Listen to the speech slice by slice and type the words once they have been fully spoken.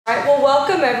well,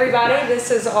 welcome everybody.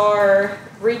 This is our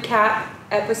recap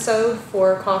episode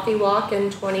for Coffee Walk in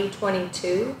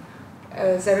 2022.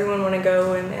 Does everyone want to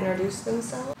go and introduce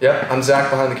themselves? Yeah, I'm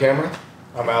Zach behind the camera.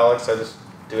 I'm Alex, I just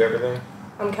do everything.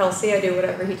 I'm Kelsey, I do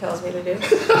whatever he tells me to do.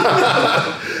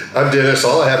 I'm Dennis,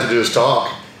 all I have to do is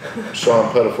talk.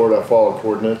 Sean Pettiford, I follow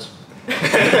coordinates.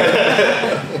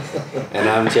 And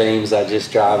I'm James, I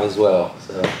just drive as well.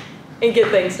 So. And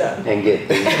get things done.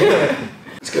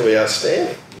 It's going to be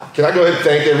outstanding. Can I go ahead and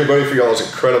thank everybody for y'all's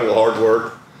incredible hard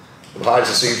work. The behind the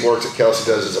scenes work that Kelsey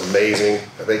does is amazing.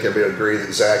 I think everybody would agree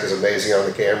that Zach is amazing on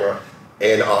the camera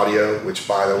and audio, which,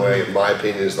 by the way, in my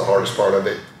opinion, is the hardest part of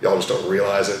it. Y'all just don't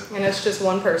realize it. And it's just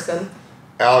one person.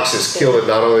 Alex has killed it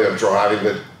not only on driving,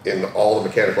 but in all the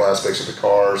mechanical aspects of the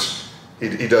cars.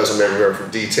 He does them everywhere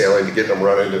from detailing to getting them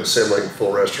running to assembling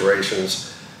full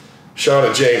restorations. Sean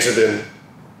and James have been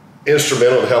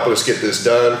instrumental in helping us get this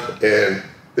done, and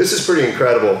this is pretty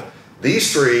incredible.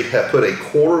 These three have put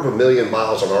 250,000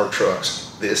 miles on our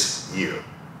trucks this year.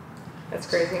 That's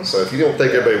crazy. So if you don't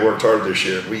think everybody worked hard this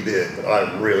year, we did.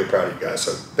 I'm really proud of you guys,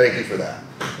 so thank you for that.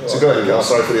 So go ahead, Kel.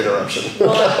 Sorry for the interruption.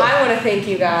 Well, I want to thank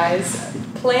you guys.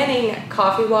 Planning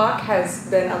Coffee Walk has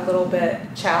been a little bit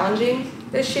challenging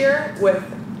this year with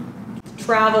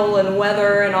travel and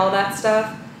weather and all that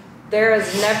stuff.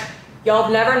 Y'all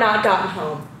have never not gotten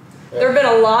home. There have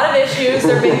been a lot of issues.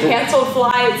 There have been canceled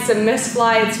flights and missed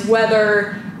flights,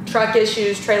 weather, truck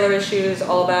issues, trailer issues,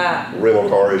 all that. Rental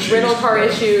car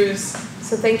issues.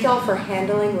 So thank y'all for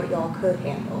handling what y'all could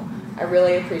handle. I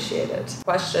really appreciate it.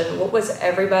 Question, what was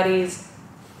everybody's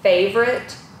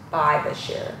favorite buy this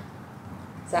year?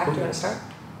 Zach, do you want to start?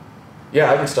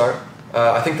 Yeah, I can start.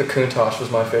 I think the Countach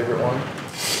was my favorite one.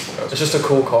 It's just a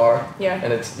cool car. Yeah.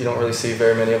 And you don't really see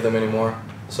very many of them anymore.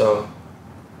 So,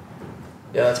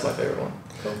 yeah, that's my favorite one.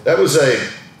 Cool. That was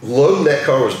loading that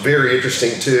car was very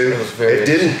interesting too. It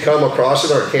didn't come across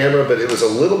in our camera, but it was a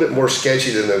little bit more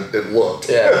sketchy than it looked.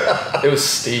 Yeah, it was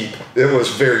steep. It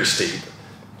was very steep,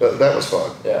 but that was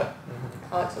fun. Yeah.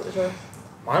 Mm-hmm. Alex, what was yours?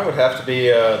 Mine would have to be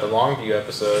the Longview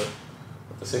episode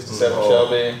with the 67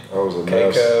 Shelby. That was a K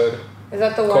mess. Code. Is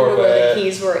that the one Corvette. where the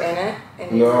keys were in it?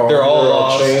 And No, They're all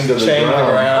lost, chained to the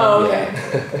ground. Oh,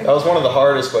 okay. That was one of the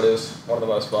hardest, but it was one of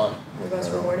the most fun. The most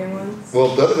rewarding ones.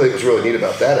 Well, the other thing that was really neat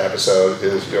about that episode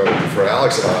is, for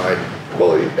Alex and I,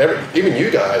 well, even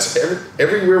you guys,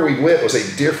 everywhere we went was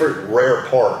a different rare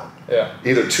part. Yeah.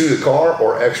 Either to the car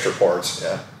or extra parts.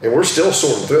 Yeah. And we're still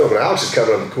sorting through them. And Alex is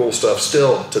coming up with cool stuff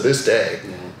still to this day.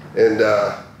 Mm-hmm. And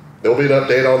there'll be an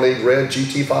update on the red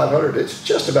GT500. It's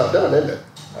just about done, isn't it?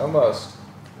 Almost.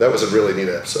 That was a really neat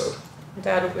episode.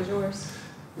 Dad, what was yours?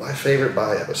 My favorite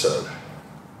buy episode.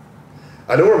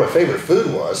 I know where my favorite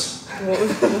food was. What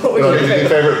was Your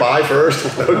favorite buy first?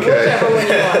 Okay. Whichever one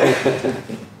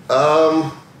you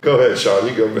want. Go ahead, Sean.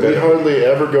 You go ahead. We hardly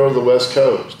ever go to the West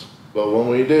Coast, but when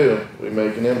we do, we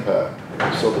make an impact.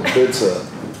 So the pizza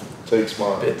takes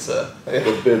mine. Pizza.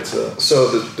 The pizza. So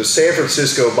the San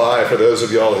Francisco buy, for those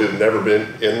of y'all who've never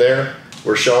been in there,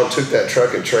 where Sean took that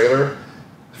truck and trailer,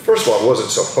 first of all, it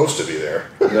wasn't supposed to be there.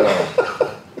 No.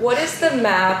 What is the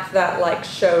map that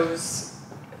shows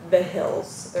the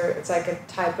hills? It's like a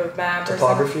type of map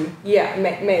Topography? or something? Yeah,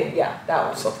 maybe, yeah, that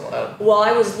one. Something like that. Well,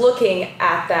 I was looking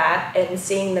at that and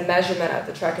seeing the measurement of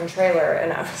the truck and trailer,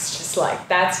 and I was just like,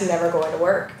 that's never going to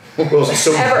work. Well,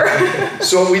 so, Ever.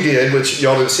 So what we did, which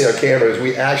y'all didn't see on camera, is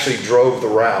we actually drove the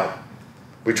route.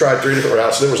 We tried 3 different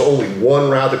routes. So there was only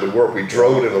one route that would work. We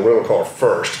drove it in the rental car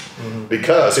first. Mm-hmm.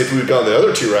 Because if we'd gone the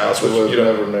other 2 routes, which, We would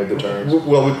have never made the turns.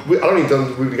 well, I don't even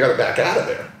think we got it back out of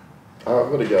there. I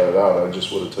would have got it out. I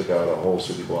just would have took out a whole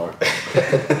city block.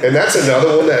 And that's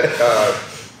another one that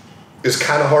is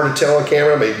kind of hard to tell on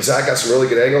camera. Maybe Zach got some really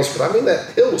good angles, but I mean,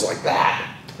 that hill was like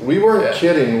that. We weren't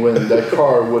kidding when that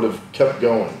car would have kept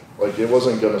going. Like, it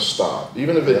wasn't going to stop.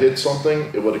 Even if it hit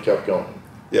something, it would have kept going.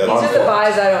 Yeah, These are the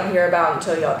buys I don't hear about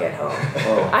until y'all get home.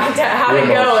 Oh. I have it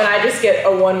go, and I just get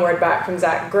a one word back from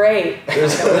Zach. Great.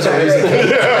 There's a reason.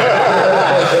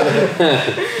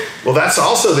 Well, that's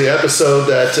also the episode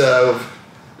that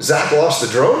Zach lost the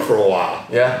drone for a while.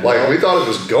 Yeah. Like, we thought it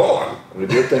was gone. We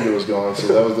did think it was gone, so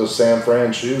that was the San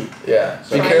Fran shoot. Yeah.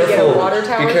 Be Trying to get a careful. water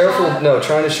tower Be careful. shot? No,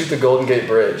 trying to shoot the Golden Gate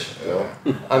Bridge.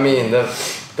 Yeah. I mean,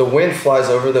 the wind flies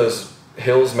over those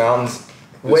hills, mountains,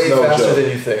 way no faster joke. than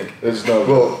you think. It's no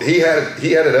Well, he had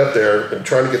it up there and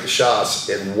trying to get the shots,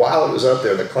 and while it was up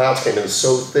there, the clouds came in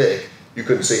so thick you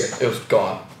couldn't see it. It was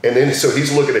gone. And then so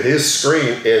he's looking at his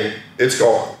screen and it's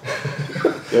gone.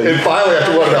 And finally,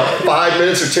 after about 5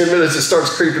 minutes or 10 minutes, it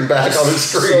starts creeping back on his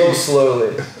So screen.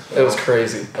 slowly. It was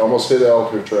crazy. Almost hit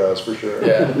Alcatraz for sure.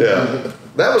 Yeah. Yeah,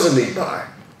 that was a neat buy.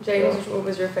 James, what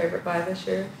was your favorite buy this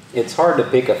year? It's hard to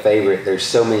pick a favorite. There's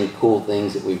so many cool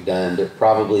things that we've done, but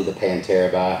probably the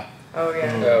Pantera buy. Oh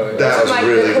yeah. Oh, That was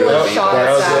really good. That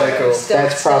was really cool.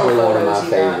 That's probably one of my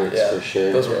favorites Yeah. for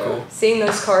sure. Those were cool. Seeing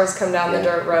those cars come down the Yeah.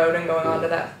 dirt road and going onto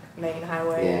that main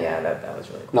highway, Yeah. that was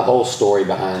really cool. The whole story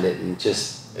behind it and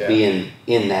just being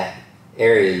in that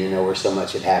area, you know, where so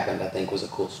much had happened, I think was a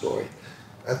cool story.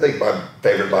 I think my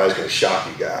favorite buy is going to shock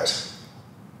you guys.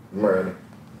 I'm ready.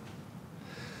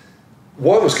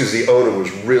 One was because the owner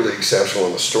was really exceptional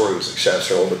and the story was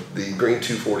exceptional. The green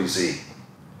 240Z.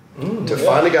 To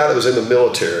find a guy that was in the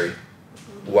military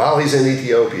while he's in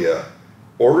Ethiopia,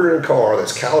 ordering a car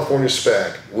that's California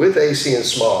spec with AC and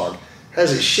smog,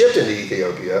 has it shipped into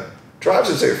Ethiopia, drives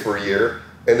it there for a year,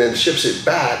 and then ships it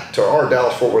back to our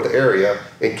Dallas-Fort Worth area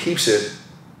and keeps it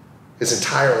his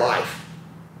entire life.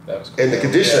 That was cool. And the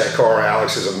condition of that car,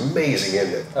 Alex, is amazing,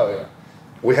 isn't it? Oh yeah.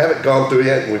 We haven't gone through it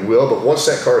yet, and we will, but once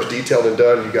that car is detailed and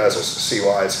done, you guys will see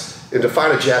why it's. And to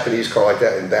find a Japanese car like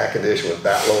that in that condition with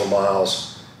that low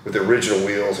miles, with the original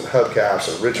wheels and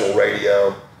hubcaps and original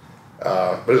radio.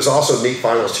 But it was also neat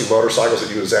finding those two motorcycles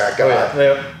that you and Zach got.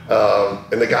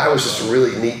 And the guy was just a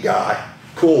really neat guy.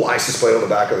 Cool license plate on the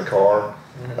back of the car.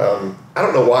 I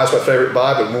don't know why it's my favorite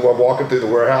buy, but when I'm walking through the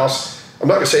warehouse, I'm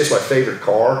not going to say it's my favorite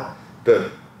car,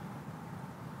 but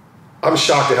I'm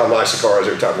shocked at how nice the car is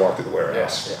every time I walk through the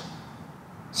warehouse. Yeah.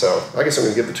 So I guess I'm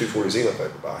going to give the 240Z my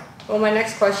favorite buy. Well, my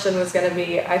next question was going to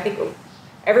be, I think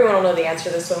everyone will know the answer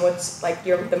to this one. What's like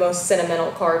the most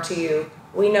sentimental car to you?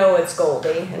 We know it's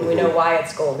Goldie, and we know why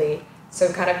it's Goldie.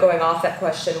 So kind of going off that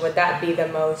question, would that be the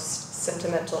most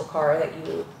sentimental car that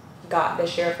you got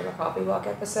this year from a Coffee Walk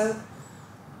episode?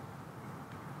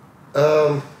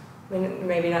 I mean,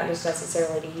 maybe not just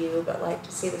necessarily to you, but like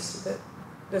to see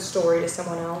the story to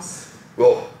someone else.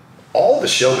 Well, all the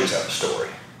Shelbys have a story,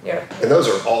 Yeah. and those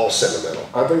are all sentimental.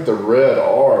 I think the Red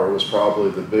R was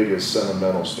probably the biggest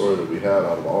sentimental story that we had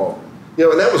out of all of them. You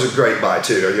know, and that was a great buy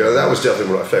too. You know, that was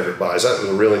definitely one of my favorite buys. That was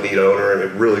a really neat owner, and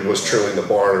it really was trilling the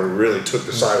barn, and really took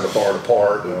the side of the barn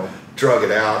apart and drug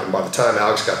it out. And by the time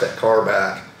Alex got that car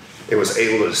back, it was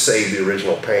able to save the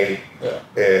original paint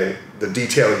and the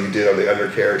detailing you did on the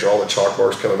undercarriage, all the chalk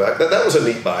marks coming back. That was a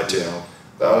neat buy too.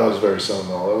 That was very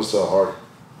sentimental. That was so hard.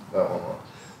 That one was.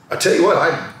 I tell you what,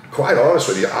 quite honest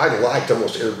with you, I liked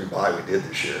almost every buy we did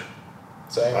this year.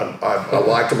 Same. I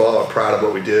liked them all. I'm proud of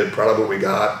what we did, proud of what we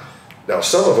got. Now,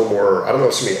 some of them were, I don't know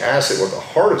if somebody asked it what the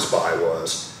hardest buy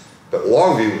was, but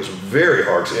Longview was very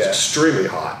hard because it was extremely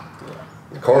hot.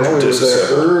 The cars were there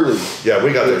early. Yeah,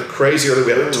 we got there crazy early.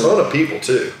 We had a ton of people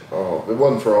too. Oh, if it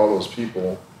wasn't for all those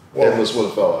people, one of us would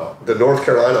have fell out. The North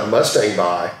Carolina Mustang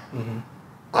buy,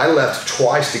 I left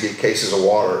twice to get cases of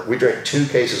water. We drank 2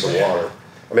 cases of water.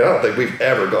 I mean, I don't think we've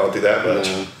ever gone through that much.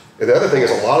 And the other thing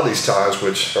is a lot of these times,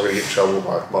 which I'm going to get in trouble with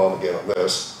my mom again on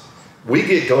this, we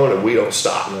get going and we don't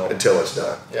stop until it's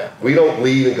done. Yeah. We don't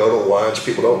leave and go to lunch.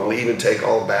 People don't leave and take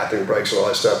all the bathroom breaks and all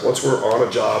that stuff. Once we're on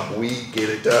a job, we get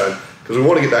it done. Because we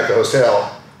want to get back to the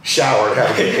hotel, shower, and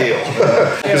have a good meal.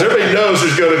 Because everybody knows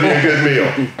there's going to be a good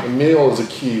meal. The meal is a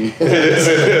key.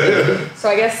 So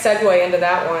I guess segue into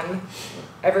that one.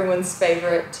 Everyone's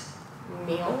favorite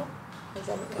meal?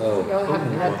 Y'all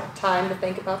haven't had time to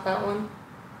think about that one?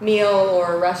 Meal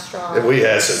or restaurant? And we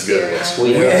had some good ones.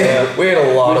 experience? We had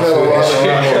a lot of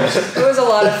food. There was a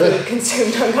lot of food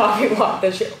consumed on Coffee Walk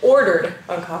this year. Ordered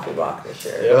on Coffee Walk this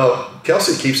year. Well,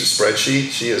 Kelsey keeps a spreadsheet.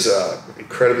 She is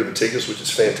incredibly meticulous, which is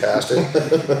fantastic.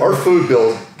 Our food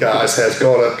bill, guys, has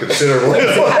gone up considerably.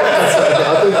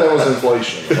 I think that was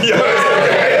inflation.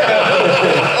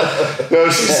 No,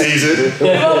 she sees it. We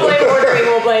won't blame ordering,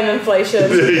 we'll blame inflation.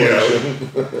 There you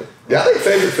go. Yeah, I think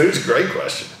favorite food's a great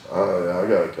question. Oh, yeah, I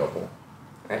got a couple.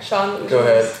 Alright, Sean, what was Go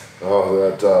yours? ahead.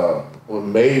 Oh, that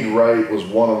Made Right was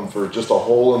one of them for just a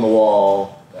hole in the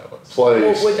wall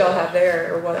place. What would y'all have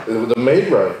there, or what? The Made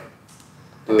Right.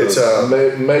 It's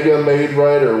Mega Made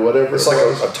Right or whatever. It's like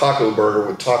a taco burger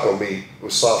with taco meat,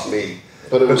 with soft meat.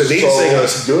 But it was the neatest thing so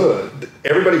was good.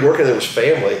 everybody working there was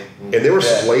family, and there were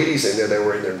some ladies in there that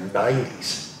were in their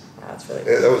 90s. That's really And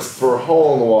good. that was For a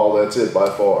hole in the wall, that's it by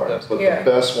far. Yes. But Yeah.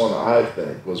 the best one I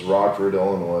think was Rockford,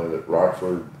 Illinois. That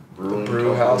Rockford Brewing Brew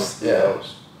Company. House, yeah. That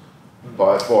was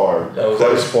by far. That was- The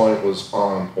price point was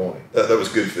on point. that was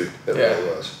good food. That Yeah. really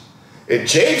was. And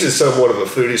James is somewhat of a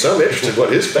foodie, so I'm interested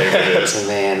what his favorite is.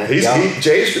 Man,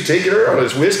 James particular on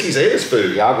his whiskeys and his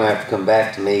food. y'all gonna have to come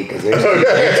back to me because there's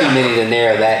too many to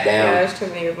narrow that Yeah, down. there's too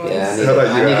many good ones. Yeah, I need, How about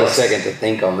you, I need a Alex? second to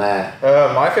think on that.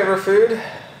 My favorite food?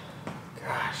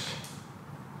 Gosh.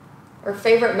 Or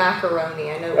favorite macaroni?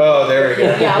 I know. Oh, there we go.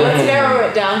 Yeah, let's narrow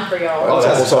it down for y'all. Oh,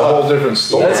 that's a whole different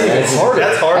story. That's even harder.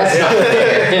 That's hard.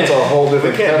 It's a whole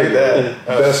different We can't do category. that.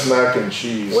 Best mac and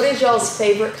cheese. What is y'all's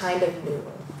favorite kind of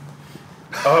noodle?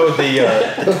 Oh, the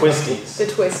twisties. The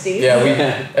twisties.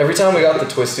 Yeah, every time we got the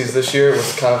twisties this year, it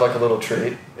was kind of like a little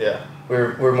treat. Yeah.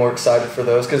 We're more excited for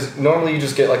those because normally you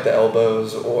just get like the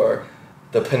elbows or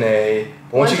the penne.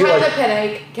 But One once time you get the like,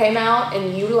 penne came out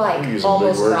and you like You're using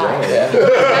almost big words, cried. aren't you? yeah,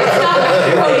 That's not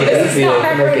macaroni. This is not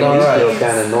macaroni. All right. feel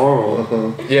kind of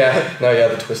normal. yeah, no, yeah,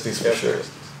 the twisties for sure.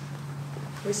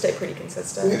 We stay pretty You need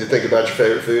consistent. to think about your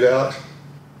favorite food, Alex.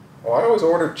 Well, I always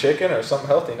order chicken or something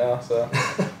healthy now, so. All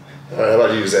right, how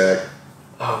about you, Zach?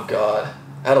 Oh God,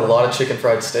 I had a lot of chicken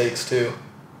fried steaks too.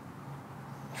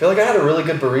 I feel like I had a really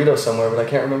good burrito somewhere, but I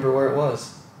can't remember where it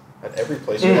was. At every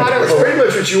place You you had go. a- That's pretty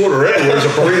much what you order everywhere is a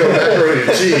burrito, macaroni,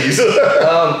 and cheese.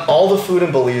 All the food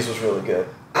in Belize was really good.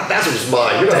 That's what was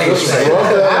mine. You're not Dang, supposed to say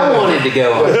that. I wanted to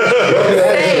go on.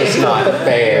 It's not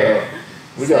fair.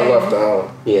 We got Same. left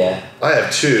out. Yeah. I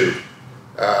have two.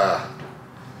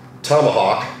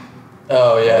 Tomahawk.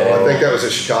 Oh yeah, I yeah. think that was in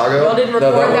Chicago. Y'all didn't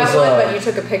No, record that that was, one, but you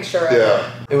took a picture of it.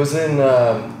 Yeah. It was in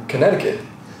Connecticut.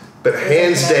 But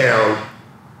hands down,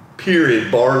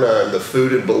 period, bar none, the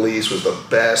food in Belize was the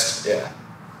best Yeah.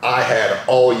 I had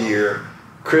all year.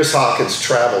 Chris Hawkins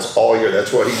travels all year.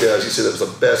 That's what he does. He said it was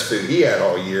the best food he had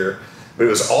all year. But it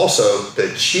was also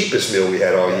the cheapest meal we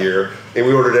had all year, and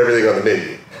we ordered everything on the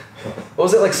menu. What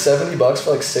was it, like $70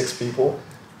 for like 6 people?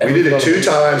 We did Everything it on the 2 menu.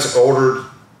 times, ordered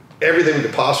everything we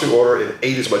could possibly order, and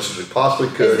ate as much as we possibly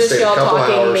could. Is this Stayed a y'all couple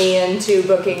talking hours. me into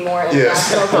booking more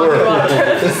Yes. international coffee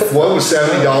bottles? One was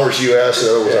 $70 US, the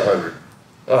other was Yeah. $100.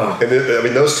 Oh, And then, I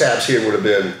mean, those tabs here would have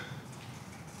been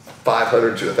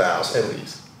 $500 to $1,000. at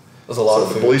least. It was a lot So of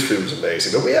the food. Belize food was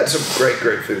amazing, but we had some great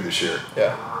food this year.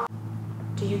 Yeah.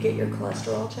 Do you get your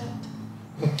cholesterol checked?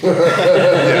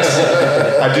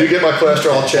 Yes, I do get my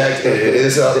cholesterol checked, and it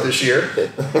is up this year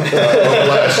over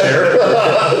last year.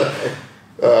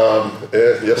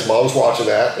 And yes, Mom's watching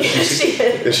that, and She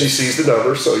is. and she sees the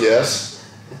numbers. So yes,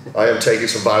 I am taking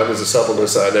some vitamins and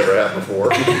supplements that I never had before.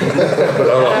 But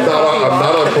I'm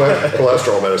not on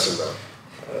cholesterol medicine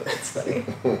though. That's funny.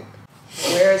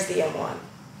 Where is the M1?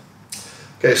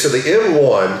 Okay, so the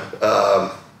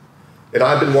M1, and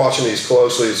I've been watching these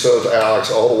closely, so has Alex,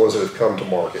 all the ones that have come to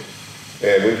market.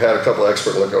 And we've had a couple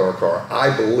experts look at our car.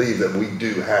 I believe that we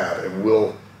do have, and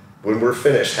will, when we're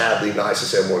finished, have the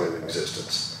nicest M1 in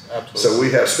existence. Absolutely. So we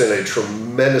have spent a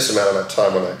tremendous amount of that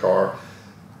time on that car.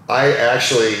 I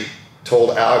actually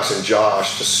told Alex and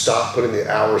Josh to stop putting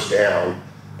the hours down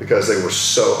because they were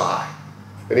so high.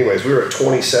 Anyways, we were at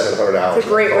 2,700 hours. It's a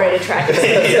great on the car. way to track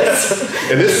this.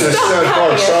 And this is Stop not hard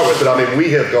counting to it. start with, but I mean,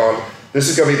 we have gone, this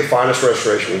is going to be the finest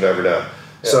restoration we've ever done.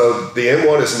 So the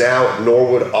M1 is now at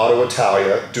Norwood Auto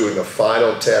Italia doing the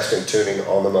final test and tuning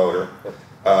on the motor,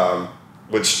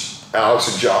 which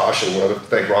Alex and Josh, and we want to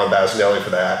thank Ron Basinelli for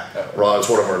that. Ron's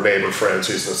one of our neighbor friends.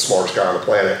 He's the smartest guy on the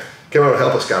planet. Came out and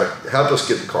help us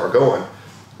get the car going.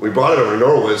 We brought it over to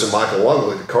Norwood's, and Michael Long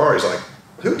looked at the car. He's like,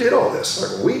 "Who did all this?" I'm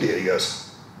like, "Well, we did." He goes,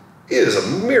 "It is a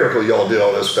miracle y'all did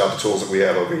all this without the tools that we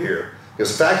have over here.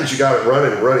 Because the fact that you got it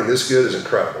running this good is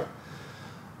incredible."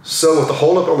 So what the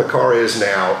holdup on the car is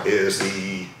now is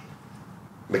the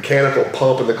mechanical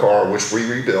pump in the car, which we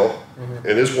rebuilt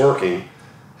and is working,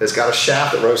 has got a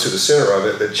shaft that runs through the center of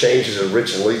it that changes and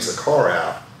leads the car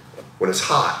out when it's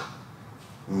hot.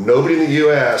 Nobody in the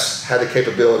U.S. had the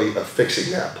capability of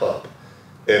fixing that pump.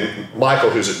 And Michael,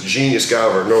 who's a genius guy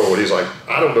over at Norwood, he's like,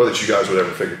 "I don't know that you guys would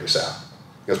ever figure this out."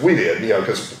 Because we did,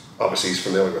 because obviously he's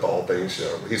familiar with all things.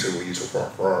 He's who we use for our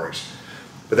Ferraris.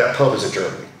 But that pump is in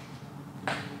Germany.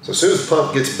 So as soon as the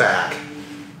pump gets back,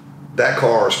 that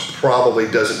car probably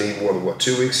doesn't need more than,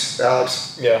 2 weeks,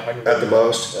 Alex? Yeah, I can At the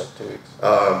most. Yeah, 2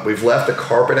 weeks. We've left the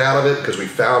carpet out of it because we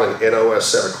found an NOS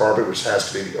set of carpet, which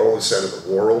has to be the only set in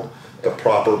the world, the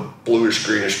proper bluish,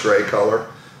 greenish, gray color.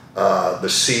 The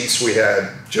seats we had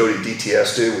Jody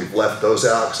DTS do. We've left those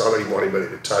out because I don't even want anybody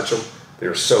to touch them.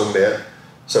 They're so mint.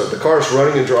 So the car's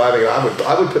running and driving.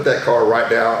 I would put that car right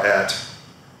now at,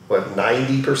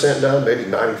 90% done, maybe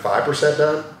 95%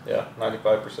 done. Yeah,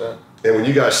 95%. And when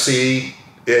you guys see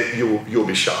it, you'll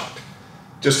be shocked.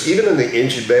 Just even in the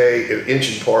engine bay, and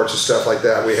engine parts and stuff like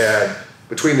that, we had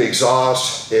between the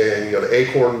exhaust and the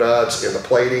acorn nuts and the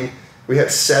plating, we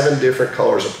had 7 different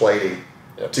colors of plating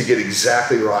to get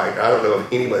exactly right. I don't know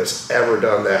if anybody has ever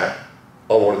done that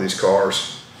on one of these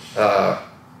cars.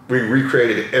 We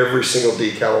recreated every single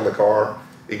decal on the car,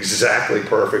 exactly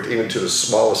perfect, even to the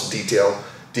smallest decals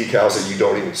that you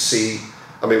don't even see.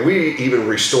 I mean, we even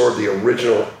restored the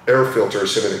original air filter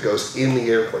assuming it goes in the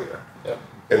air cleaner. Yep.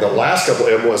 And the last couple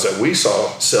of M1s that we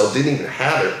saw sell didn't even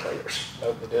have air cleaners.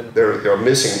 Nope, they didn't. They're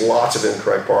missing lots of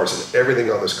incorrect parts, and everything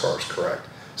on this car is correct.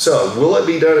 So, will it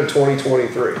be done in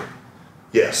 2023?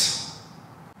 Yes.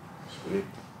 Sweet.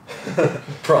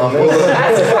 Promise.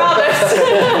 That's a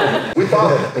promise.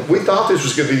 We thought this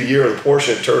was going to be the year of the Porsche.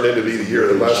 It turned into be the year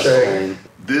of the Mustang.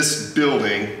 This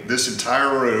building, this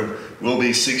entire room, will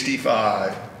be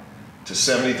 65 to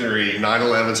 73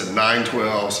 911s and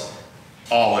 912s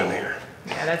all in here.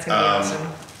 Yeah, that's gonna be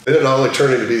awesome. Then it not only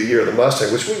turned into be the year of the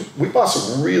Mustang, which we bought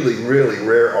some really, really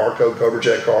rare R-Code Cobra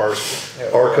cars,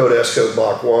 R-Code, S-Code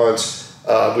Mach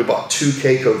 1s. We bought 2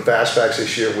 K-Code Fastbacks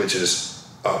this year, which is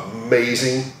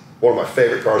amazing. One of my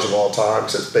favorite cars of all time,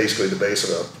 because it's basically the base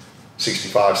of a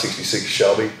 65, 66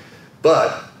 Shelby.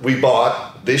 But we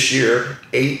bought this year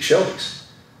 8 Shelbys.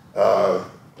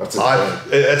 That's insane.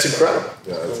 That's incredible.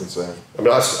 Yeah, that's insane. I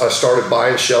mean, I started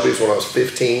buying Shelbys when I was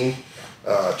 15,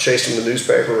 chasing the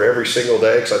newspaper every single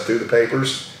day because I threw the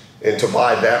papers. And to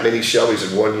buy that many Shelbys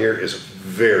in 1 year is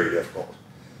very difficult.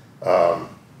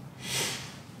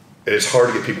 It's hard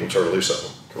to get people to turn loose of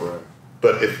them. Correct.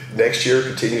 But if next year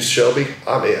continues Shelby,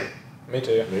 I'm in. Me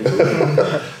too.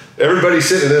 Everybody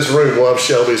sitting in this room loves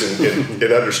Shelbys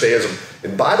and understands them.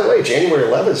 And by the way, January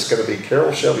 11th is going to be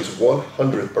Carol Shelby's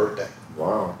 100th birthday.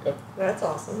 Wow. That's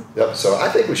awesome. Yep. So I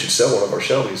think we should sell one of our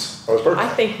Shelbys on his birthday. I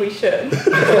think we should.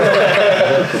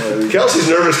 Kelsey's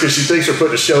nervous because she thinks we're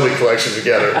putting a Shelby collection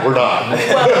together. We're not.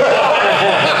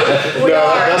 We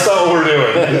are. That's not what we're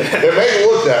doing. It may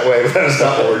look that way, but that's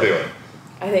not what we're doing.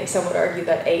 I think some would argue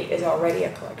that 8 is already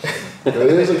a collection. It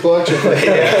is a collection.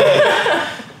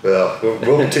 Well,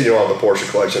 we'll continue on the Porsche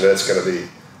collection. That's going to be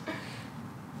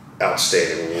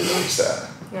outstanding when you release that.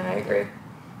 Yeah, I agree.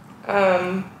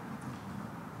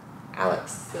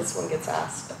 Alex, this one gets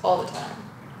asked all the time.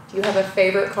 Do you have a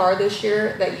favorite car this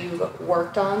year that you've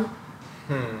worked on?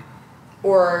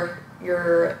 Or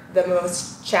the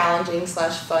most challenging /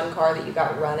 fun car that you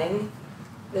got running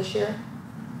this year?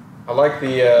 I like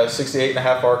the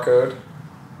 68.5 R-Code.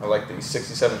 I like the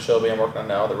 67 Shelby I'm working on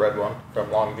now, the red one from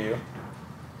Longview.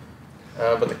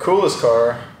 But the coolest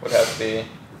car would have to be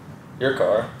your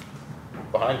car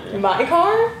behind you. My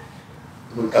car?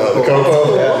 The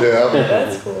Copo? Yeah.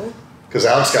 That's cool. Because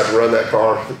Alex got to run that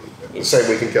car the same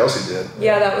weekend Kelsey did.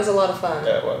 Yeah, that was a lot of fun.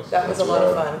 Yeah, it was. That was a lot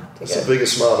of fun. That's the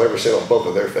biggest smile I've ever seen on both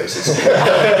of their faces.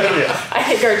 I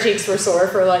think our cheeks were sore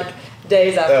for like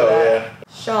days after that. Yeah.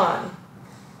 Sean,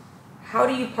 how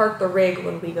do you park the rig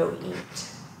when we go eat?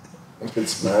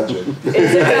 It's magic.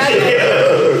 Is it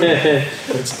magic?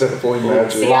 It's definitely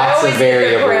magic. See, Lots I of always get the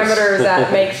variables. parameters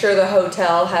that make sure the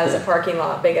hotel has a parking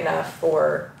lot big enough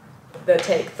for the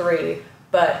take 3.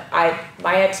 But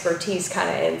my expertise kind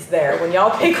of ends there. When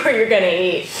y'all pick where you're gonna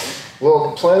eat.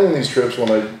 Well, planning these trips,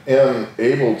 when I am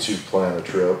able to plan a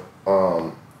trip,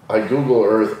 I Google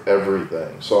Earth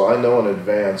everything. So I know in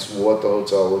advance what the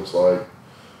hotel looks like,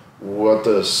 what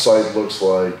the site looks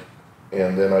like,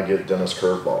 and then I get Dennis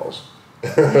curveballs. So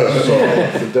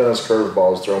the Dennis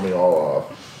curveballs throw me all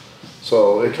off.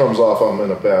 So it comes off I'm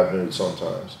in a bad mood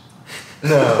sometimes.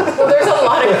 Well, there's a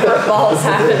lot of curveballs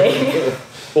happening.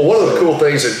 Well, one of the cool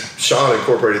things that Sean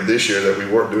incorporated this year that we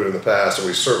weren't doing in the past, and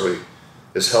we certainly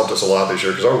has helped us a lot this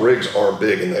year, because our rigs are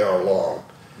big and they are long.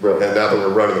 Really? And now that we're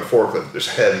running the forklift, it's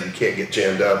heavy, you can't get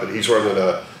jammed up. But he's running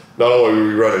not only are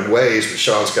we running Waze, but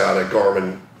Sean's got a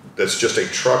Garmin that's just a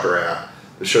trucker app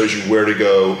that shows you where to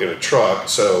go in a truck,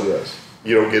 so Yes.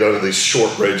 you don't get under these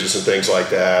short bridges and things like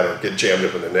that, or get jammed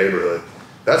up in the neighborhood.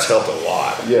 That's helped a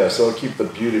lot. Yeah, so it'll keep the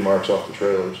beauty marks off the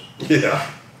trailers. Yeah.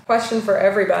 Question for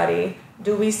everybody.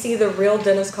 Do we see the real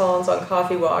Dennis Collins on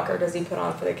Coffee Walk, or does he put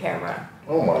on for the camera?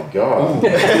 Oh my God. 100%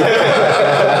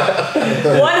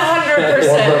 the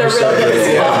real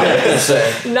Dennis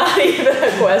Collins. Not even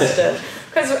a question.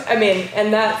 Because, I mean,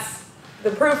 and that's, the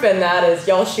proof in that is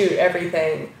y'all shoot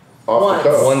everything Off once. the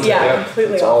cuff. One Yeah, time.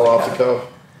 completely It's off all the off cuff. the cuff.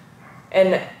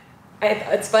 And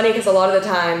it's funny because a lot of the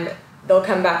time they'll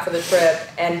come back for the trip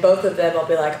and both of them will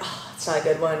be like, oh, it's not a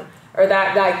good one. Or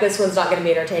that like this one's not going to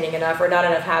be entertaining enough, or not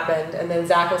enough happened. And then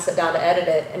Zach will sit down to edit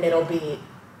it and it'll be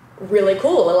really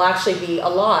cool. It'll actually be a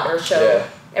lot, or show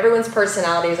everyone's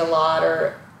personalities a lot,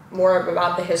 or more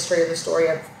about the history or the story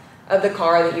of the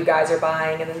car that you guys are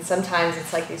buying. And then sometimes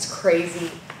it's like these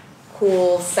crazy,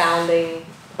 cool sounding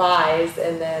buys,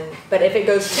 and then but if it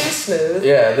goes too smooth,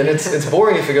 Yeah, then it's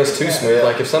boring if it goes too smooth.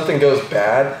 Like if something goes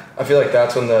bad, I feel like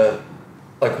that's when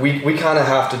we kind of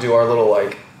have to do our little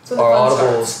So the our fun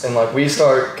audibles starts. and we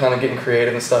start kind of getting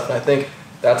creative and stuff. And I think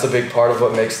that's a big part of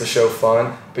what makes the show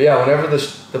fun. But yeah, whenever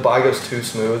the buy goes too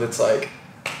smooth, it's like,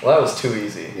 well, that was too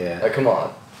easy. Yeah. Like, come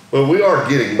on. Well, we are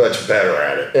getting much better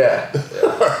at it. Yeah.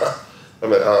 I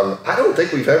mean, I don't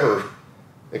think we've ever,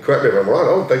 and correct me if I'm wrong, I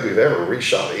don't think we've ever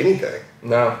reshot anything.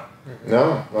 No.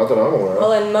 No, not that I'm aware of.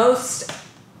 Well, in most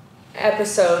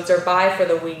episodes or buy for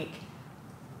the week,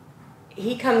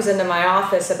 he comes into my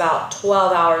office about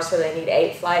 12 hours before they need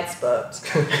 8 flights booked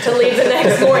to leave the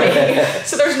next morning.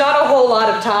 So there's not a whole lot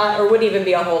of time, or wouldn't even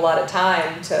be a whole lot of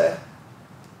time to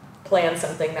plan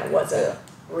something that wasn't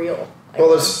real. Well,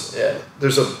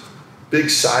 there's a big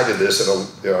side to this,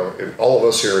 and and all of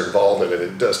us here are involved in it.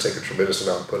 It does take a tremendous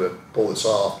amount to pull this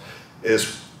off.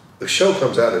 Is the show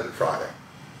comes out every Friday,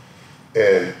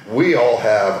 and we all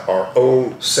have our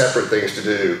own separate things to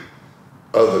do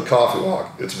other than coffee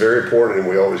walk. It's very important, and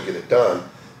we always get it done.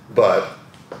 But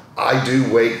I do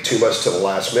wait too much till the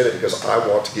last minute because I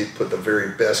want to put the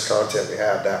very best content we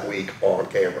have that week on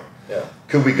camera. Yeah.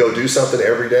 Could we go do something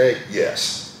every day?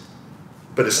 Yes.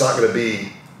 But it's not going to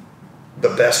be the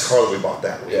best car that we bought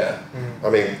that week. Yeah. I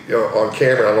mean, on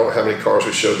camera, I don't know how many cars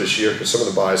we showed this year because some of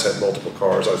the buys had multiple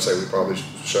cars. I'd say we probably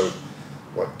showed,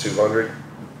 200?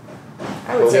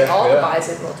 I would say all yeah. the buys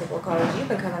in multiple cars. You've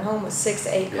been coming home with 6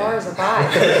 to 8 cars a buy.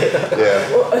 Yeah.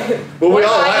 Well, we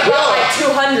all like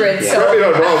 200. Yeah. So Correct me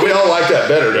if I'm wrong, we all like that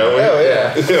better, don't we? Oh,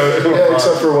 yeah. Yeah,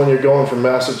 except for when you're going from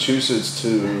Massachusetts to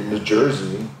New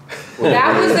Jersey.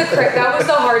 that was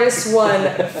the hardest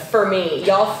one for me.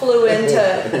 Y'all flew into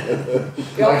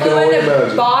I can only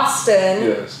imagine. Boston,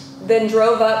 Yes. then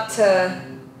drove up to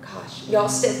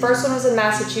first one was in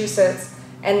Massachusetts,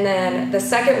 and then the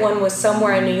second one was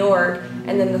somewhere in New York,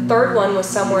 and then the third one was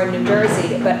somewhere in New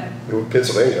Jersey. But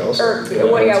Pennsylvania also.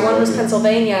 one was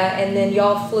Pennsylvania, and then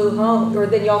y'all flew home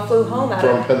out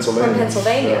From Pennsylvania. From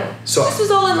Pennsylvania. Yeah. So- this was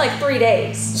all in like 3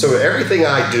 days. So everything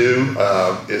I do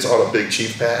is on a big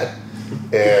chief pad,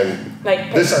 and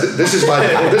Like this is my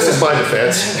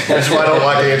defense. This is why I don't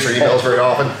like to answer emails very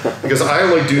often because I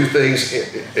only do things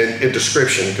in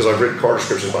description because I've written car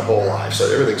descriptions my whole life,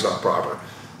 so everything's not proper.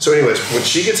 So, anyways, when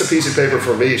she gets a piece of paper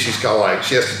from me, she's kind of like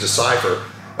she has to decipher.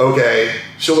 Okay,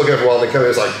 she'll look at it a while and then come in.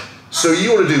 It's like, so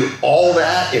you want to do all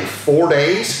that in 4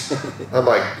 days? I'm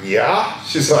like, yeah.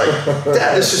 She's like,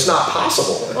 Dad, this is not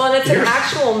possible. Well, and it's an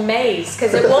actual maze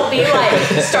because it won't be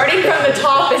like starting from the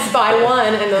top is by 1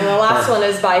 and then the last one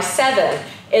is by 7.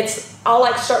 I'll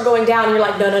like start going down and you're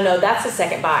like, no, that's the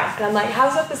second buy. And I'm like,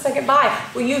 how's that the second buy?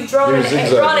 Well, you've drawn an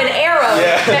arrow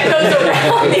that goes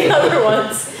around the other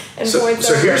ones. And So points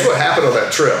here's over. what happened on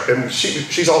that trip, and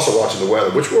she's also watching the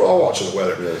weather, which we're all watching the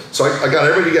weather. Yes. So I got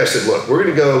everybody together. I said, look, we're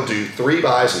going to go do 3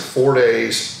 buys in 4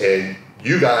 days, and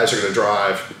you guys are going to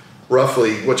drive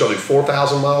roughly, what y'all do,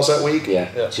 4,000 miles that week?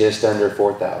 Yeah, just under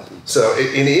 4,000. So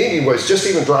anyways, just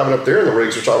even driving up there in the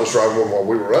rigs, which I was driving one while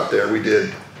we were up there, we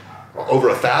did over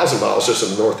 1,000 miles just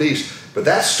in the Northeast. But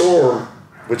that storm,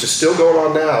 which is still going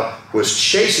on now, was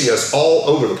chasing us all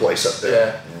over the place up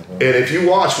there. Yeah. And if you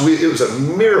watch, it was a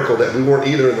miracle that we weren't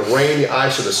either in the rain, the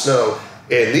ice, or the snow.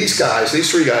 And these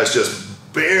 3 guys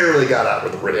just barely got out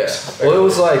with the rigs. Yeah. Well, it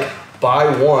was like buy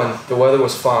 1, the weather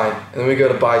was fine, and then we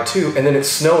go to buy 2, and then it's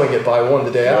snowing at buy 1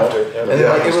 the day after. And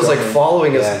then it was like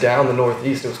following us down the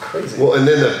Northeast. It was crazy. Well, and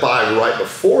then the buy right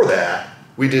before that,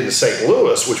 we did in St.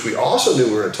 Louis, which we also knew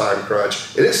we were in a time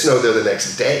crunch, and it snowed there the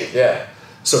next day. Yeah.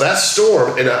 So that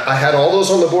storm, and I had all those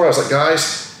on the board. I was like,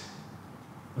 guys,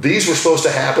 these were supposed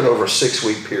to happen over a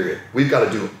 6-week period. We've got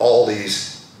to do all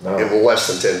these in less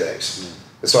than 10 days.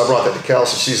 And so I brought that to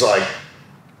Kelsey. She's like,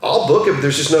 I'll book it, but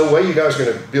there's just no way you guys are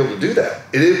going to be able to do that.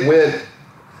 It went,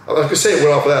 I was going to say it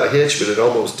went off without a hitch, but it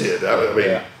almost did. I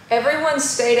mean, Everyone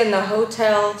stayed in the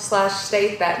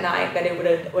hotel/state that night that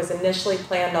it was initially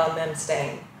planned on them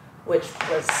staying, which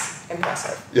was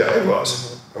impressive. yeah, it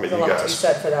was. I mean, There's a you lot to be guys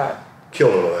said for that.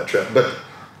 killed it on that trip. But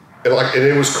and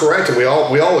it was correct, and we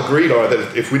all agreed on it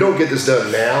that if we don't get this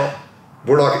done now,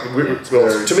 we're not.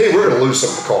 To me, we're going to lose some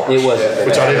of the cars. It wasn't.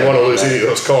 Which I didn't want to lose any of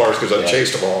those cars because I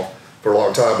chased them all for a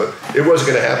long time. But it wasn't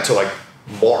going to happen until like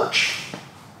March.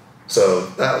 So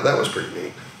that was pretty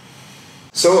neat.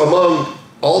 So among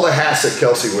all the hats that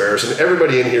Kelsey wears, and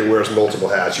everybody in here wears multiple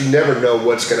hats, you never know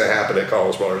what's going to happen at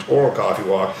Collins Motors or on Coffee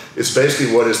Walk. It's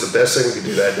basically what is the best thing we can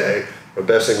do that day, or the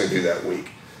best thing we can do that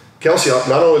week. Kelsey,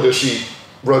 not only does she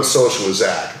run social with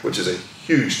Zach, which is a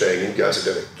huge thing, and you guys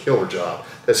have done a killer job.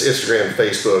 That's Instagram,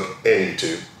 Facebook, and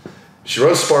YouTube. She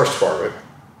runs the parts department,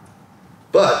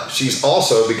 but she's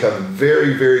also become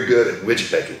very, very good at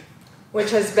widget making.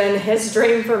 Which has been his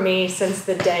dream for me since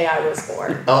the day I was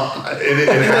born. It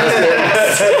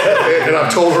has been. And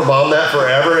I've told her mom that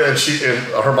forever, and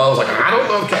her mom was like, I don't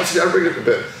know if Kelsey's ever bring it to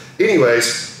bed.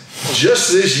 Anyways, just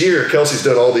this year, Kelsey's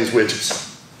done all these widgets.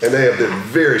 And they have been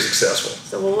very successful.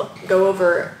 So we'll go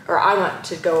over, or I want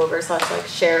to go over,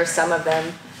 share some of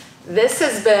them. This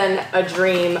has been a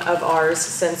dream of ours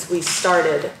since we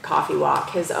started Coffee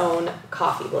Walk, his own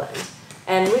coffee blend.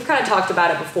 And we've kind of talked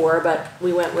about it before, but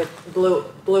we went with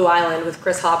Blue Island with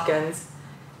Chris Hopkins.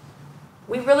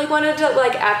 We really wanted to,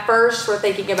 at first we're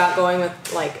thinking about going with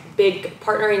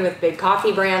partnering with big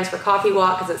coffee brands for Coffee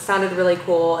Walk because it sounded really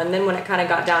cool. And then when it kind of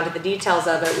got down to the details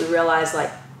of it, we realized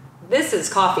this is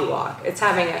Coffee Walk. It's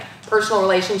having a personal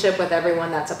relationship with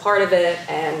everyone that's a part of it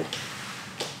and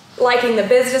liking the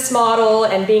business model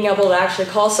and being able to actually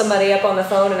call somebody up on the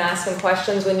phone and ask them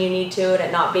questions when you need to, and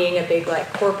it not being a big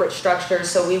corporate structure.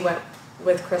 So we went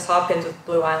with Chris Hopkins with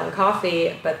Blue Island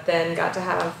Coffee, but then got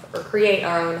to create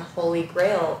our own Holy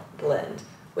Grail blend,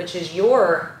 which is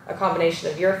a combination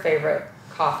of your favorite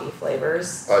coffee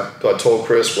flavors. I told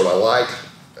Chris what I liked,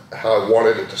 how I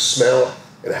wanted it to smell,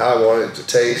 and how I wanted it to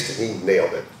taste, and he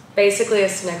nailed it. Basically a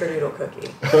snickerdoodle cookie.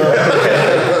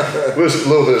 With a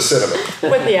little bit of cinnamon.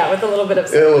 With a little bit of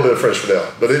cinnamon. And a little bit of French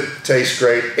vanilla. But it tastes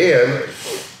great. And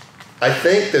I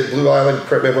think that Blue Island,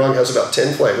 correct me if I'm wrong, has about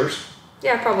 10 flavors.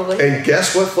 Yeah, probably. And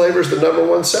guess what flavor is the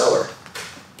 #1 seller?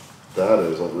 That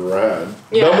is rad.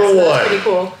 Yeah, #1. So that's pretty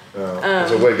cool.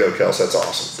 So way to go, Kels. That's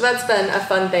awesome. So that's been a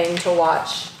fun thing to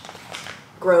watch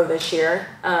grow this year.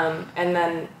 And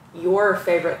then your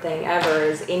favorite thing ever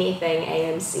is anything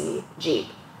AMC Jeep.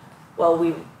 Well,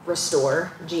 we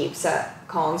restore Jeeps at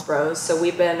Collins Bros. So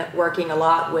we've been working a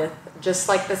lot with just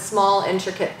the small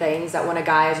intricate things that when a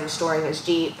guy is restoring his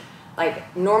Jeep,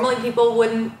 normally people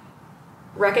wouldn't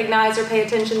recognize or pay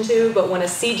attention to, but when a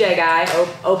CJ guy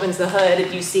opens the hood,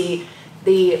 if you see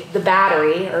the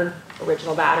battery or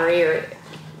original battery, or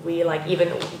we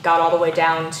even got all the way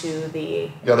down to the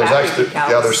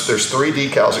decals. There's 3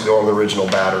 decals that go on the original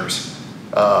batteries.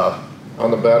 On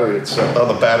the battery itself. On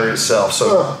the battery itself.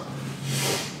 So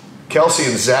Kelsey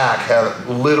and Zach have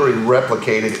literally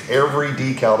replicated every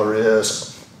decal there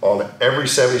is on every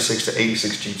 76 to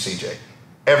 86 Jeep CJ.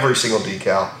 Every single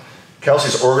decal.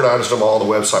 Kelsey's organized them all on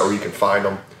the website where you can find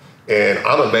them. And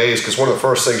I'm amazed because one of the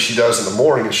first things she does in the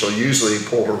morning is she'll usually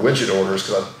pull her widget orders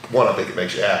because I think it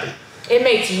makes you happy. It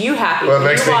makes you happy. Well, it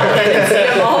makes me happy. And see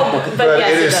them all, but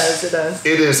yes, it does.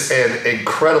 It is an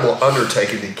incredible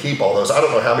undertaking to keep all those. I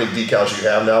don't know how many decals you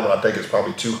have now, but I think it's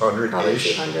probably 200-ish. Probably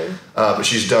 200. But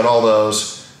she's done all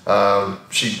those.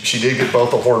 She did get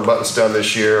both the horn buttons done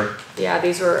this year. Yeah,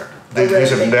 these were. These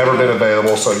have never been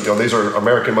available. So these are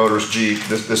American Motors Jeep.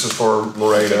 This is for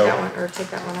Laredo. Take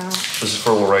that one out. This is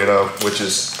for Laredo, which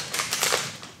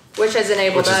has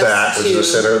enabled us which is the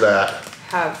center of that.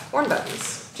 Have horn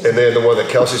buttons. And then the one that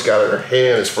Kelsey's got in her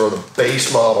hand is for the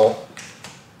base model,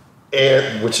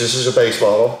 and which this is a base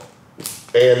model,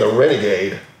 and the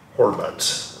Renegade horn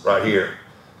buttons right here.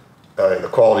 And the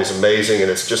quality is amazing, and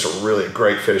it's just a really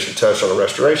great finishing touch on a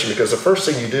restoration because the first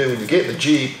thing you do when you get in the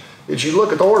Jeep is you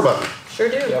look at the horn button. Sure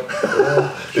do. Yep.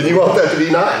 And you want that to be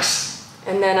nice.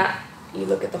 And then you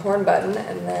look at the horn button,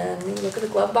 and then you look at the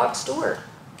glove box door.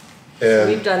 And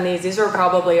we've done these. These are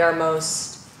probably our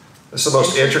most. It's the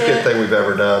most intricate thing we've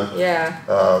ever done. Yeah.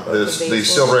 The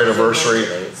Silver Anniversary,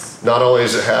 not only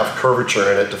does it have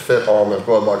curvature in it to fit on the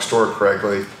glove box door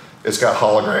correctly, it's got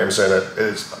holograms in it.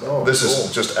 This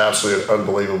is just absolutely an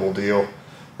unbelievable deal.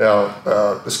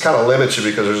 Now, this kind of limits you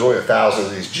because there's only 1,000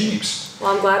 of these Jeeps.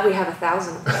 Well, I'm glad we have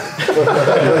 1,000 of them.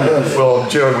 Well,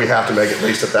 generally we have to make at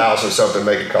least 1,000 something to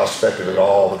make it cost effective at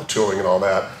all with the tooling and all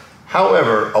that.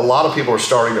 However, a lot of people are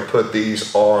starting to put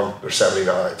these on their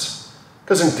 79s.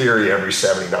 Because in theory, every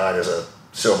 79 is a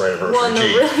Silver Anniversary well, and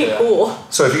Jeep. they're really cool.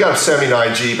 So if you got a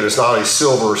 79 Jeep and it's not a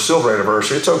Silver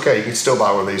Anniversary, it's okay. You can still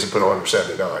buy one of these and put it on your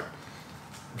 79.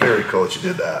 Very cool that you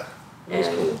did that.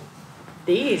 And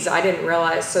these, I didn't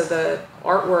realize, so the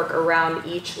artwork around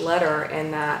each letter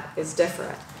in that is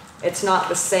different. It's not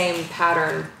the same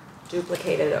pattern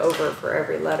duplicated over for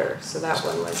every letter. So that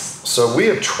one was. So we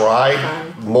have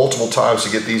tried multiple times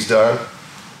to get these done.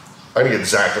 I'm going to get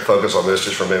Zach to focus on this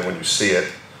just for a minute when you see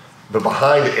it. But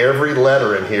behind every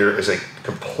letter in here is a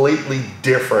completely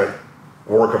different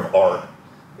work of art.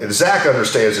 And Zach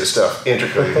understands this stuff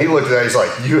intricately. He looked at that, he's like,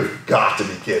 you have got to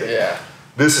be kidding. Yeah.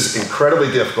 This is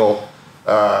incredibly difficult.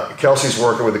 Kelsey's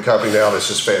working with the company now that's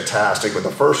just fantastic. But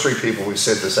the first 3 people we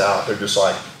sent this out, they're just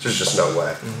like, there's just no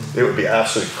way. Mm-hmm. It would be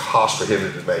absolutely cost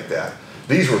prohibitive to make that.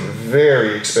 These were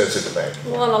very expensive to make.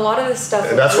 Well, and a lot of this stuff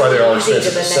and that's why they're all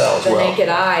expensive to sell as well. The naked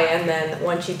eye, and then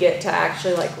once you get to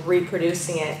actually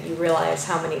reproducing it, you realize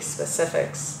how many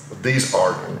specifics. These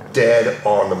are dead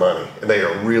on the money, and they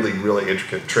are really, really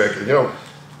intricate trick. And,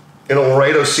 in a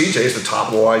Laredo CJ is the top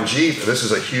of the line Jeep, and this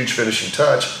is a huge finishing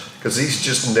touch. because these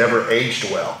just never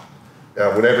aged well.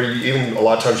 Whenever even a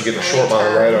lot of times you get the short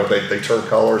model Rhino, they turn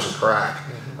colors and crack.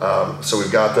 So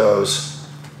we've got those.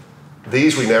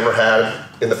 These we never had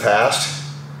in the past,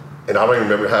 and I don't even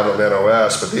remember having them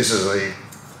NOS, but these are the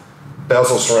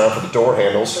bezel surround for the door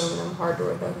handles.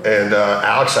 And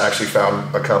Alex actually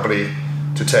found a company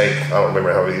to take, I don't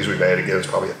remember how many of these we made, again it's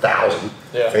probably 1,000,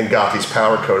 and got these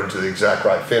powder coated to the exact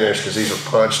right finish, because these are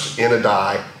punched in a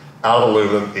die, out of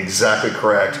aluminum, exactly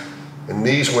correct. And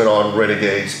these went on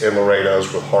Renegades and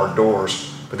Laredos with hard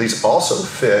doors, but these also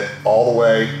fit all the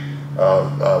way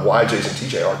YJs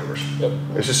and TJ R doors. Yep.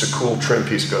 It's just a cool trim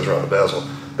piece that goes around the bezel.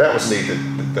 That was neat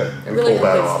that we really pulled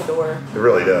that off. The door. It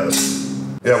really does.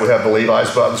 Yeah, we have the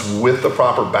Levi's buttons with the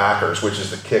proper backers, which is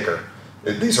the kicker.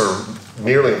 These are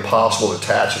nearly impossible to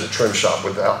attach in a trim shop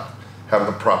without having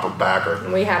the proper backer.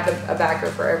 And we have a backer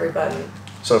for every button.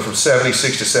 So from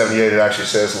 76 to 78, it actually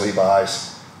says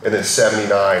Levi's, and then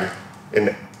 79,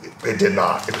 and it did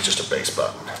not. It was just a base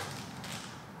button.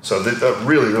 So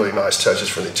really, really nice touches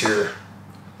for the interior.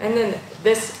 And then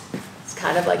this is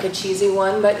kind of like a cheesy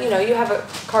one, but you have a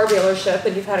car dealership,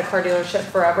 and you've had a car dealership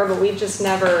forever, but we've just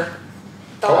never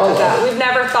thought of that. We've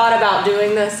never thought about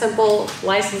doing the simple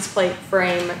license plate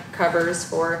frame covers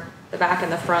for the back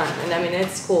and the front. And I mean,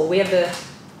 it's cool. We have the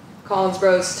Collins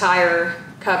Bros tire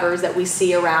covers that we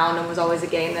see around, and was always a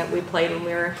game that we played when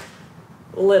we were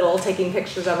little, taking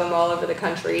pictures of them all over the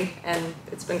country, and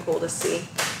it's been cool to see.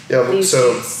 Yeah, these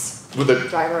so Jeeps with the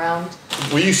drive around.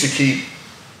 We used to keep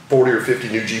 40 or 50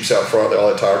 new Jeeps out front. They all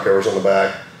had tire covers on the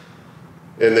back.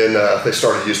 And then they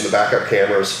started using the backup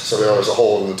cameras. So there was a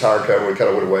hole in the tire cover. We kind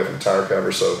of went away from the tire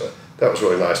cover. So that was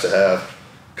really nice to have.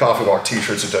 Coffee Walk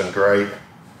t-shirts have done great.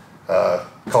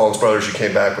 Collins Brothers, you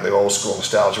came back with the old school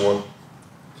nostalgia one.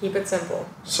 Keep it simple.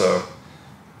 So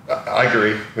I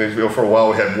agree. For a while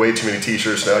we had way too many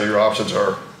t-shirts. Now your options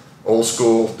are old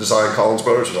school design Collins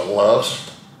Brothers, which I love,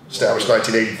 established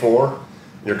 1984,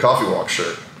 and your Coffee Walk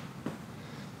shirt.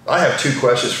 I have 2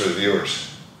 questions for the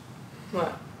viewers.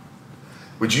 What?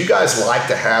 Would you guys like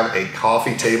to have a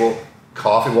coffee table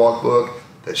coffee walk book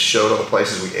that showed all the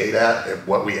places we ate at and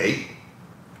what we ate?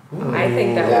 I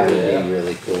think that would be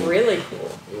really cool. Really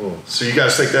cool. Ooh. So you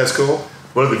guys think that's cool?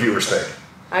 What do the viewers think?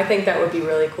 I think that would be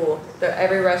really cool.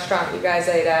 Every restaurant you guys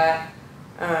ate at,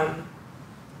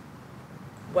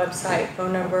 website,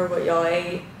 phone number, what y'all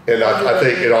ate. And I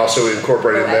think it also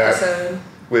incorporated that,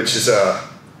 which is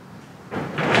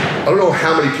I don't know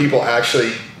how many people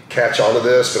actually catch on to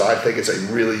this, but I think it's a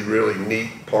really, really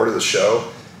neat part of the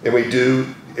show. And we do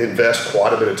invest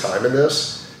quite a bit of time in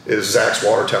this, is Zach's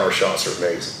water tower shots are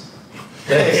amazing.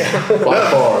 By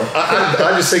far.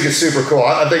 I just think it's super cool.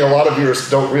 I think a lot of viewers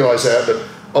don't realize that, but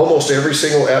almost every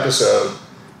single episode,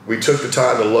 we took the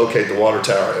time to locate the water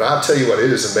tower. And I'll tell you what,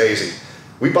 it is amazing.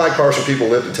 We buy cars from people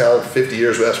who lived in town for 50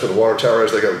 years. We ask where the water tower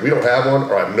is. They go, we don't have one,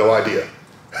 or I have no idea.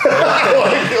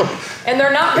 And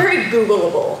they're not very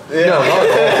Googleable.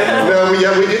 Yeah. No,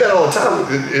 we do that all the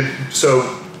time.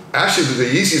 So actually,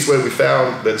 the easiest way we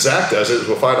found that Zach does it is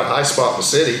we'll find a high spot in the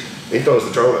city, and he throws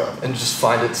the drone out. And just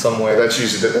find it somewhere. And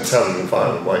that's how we can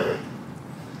find them lately.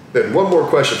 Then one more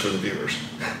question for the viewers.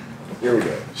 Here we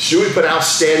go. Should we put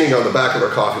outstanding on the back of our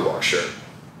Coffee Walk shirt?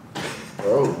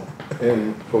 Oh,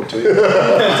 in quotation.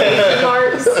 Quotation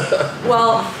marks.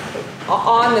 Well,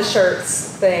 on the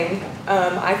shirts thing,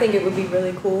 I think it would be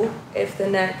really cool if the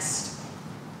next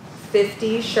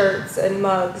 50 shirts and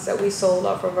mugs that we sold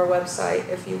off of our website,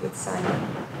 if you would sign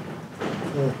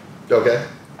them. Okay.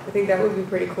 I think that would be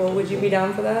pretty cool. Would you be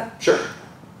down for that? Sure.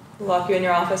 Lock you in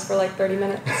your office for like 30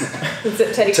 minutes.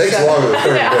 It takes longer than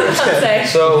 30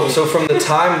 minutes. So from the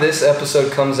time this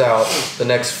episode comes out, the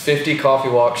next 50 Coffee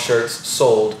Walk shirts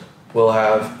sold will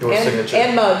have your signature.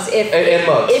 And mugs. And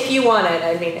mugs. If you want it,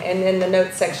 I mean, and in the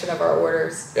notes section of our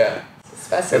orders. Yeah.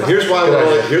 And here's why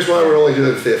we're only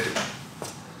doing 50.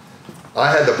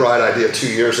 I had the bright idea 2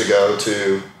 years ago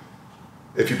to,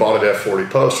 if you bought an F40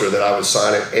 poster, that I would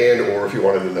sign it, and or if you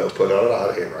wanted to note, put on it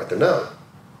on and write the note.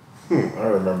 I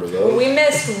remember those. We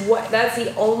missed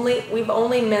we've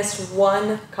only missed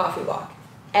one Coffee Walk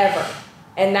ever.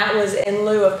 And that was in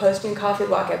lieu of posting Coffee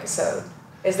Walk episode,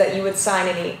 is that you would sign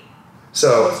any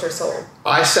poster sold.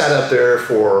 I sat up there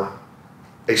for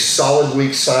a solid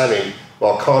week signing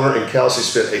while Connor and Kelsey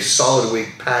spent a solid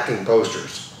week packing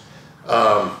posters.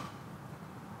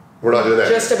 We're not doing that.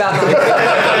 Just about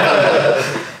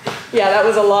not. Yeah, that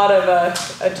was a lot of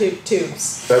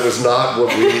tubes. That was not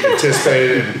what we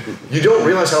anticipated. You don't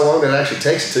realize how long that actually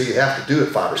takes until you have to do it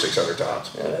 500 or 600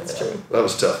 times. Yeah, that's true. That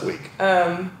was a tough week.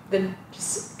 Then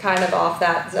just kind of off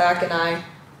that, Zach and I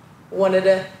wanted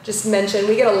to just mention,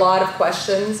 we get a lot of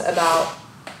questions about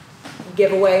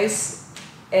giveaways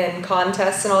and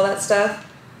contests and all that stuff,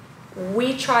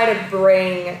 we try to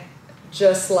bring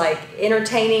just like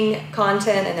entertaining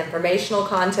content and informational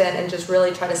content and just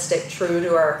really try to stick true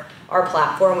to our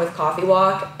platform with Coffee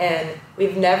Walk. And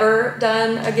we've never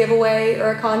done a giveaway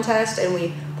or a contest, and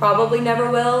we probably never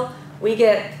will. We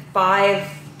get 5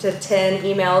 to 10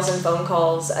 emails and phone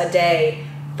calls a day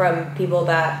from people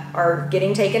that are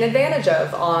getting taken advantage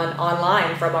of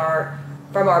online from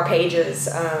our pages,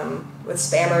 with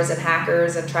spammers and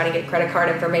hackers and trying to get credit card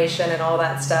information and all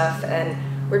that stuff. And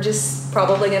we're just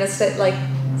probably gonna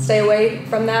stay away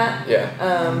from that. Yeah.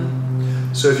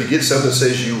 So if you get something that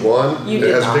says you won, You it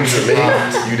did has a not. picture of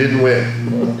me, you didn't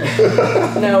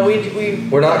win. No,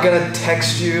 We're not gonna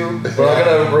text you. We're not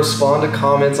gonna respond to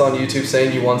comments on YouTube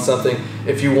saying you won something.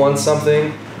 If you won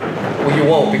something, well, you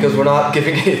won't, because we're not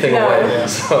giving anything No. away. Yeah.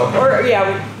 So. or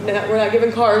we're not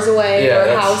giving cars away, Yeah, or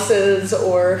that's- houses,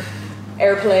 or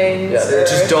airplanes. Yeah, or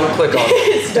just don't click on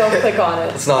it. just don't click on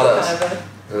it. It's not us. Kind of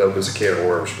That opens a can of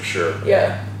worms for sure.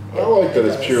 yeah. I like that It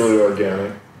it's does. purely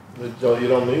organic. You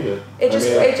don't need it. It just,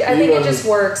 mean, I think it even just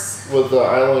works. with the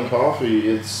Island Coffee,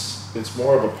 it's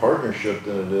more of a partnership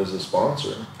than it is a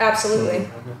sponsor. Absolutely,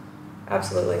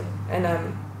 absolutely. And I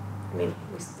mean,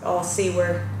 we all see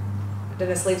where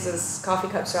Dennis leaves his coffee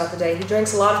cups throughout the day. He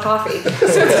drinks a lot of coffee, so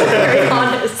it's a very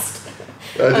honest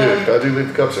I do leave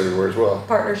the cups everywhere as well.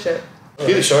 partnership.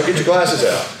 Get it, Sean. Get your glasses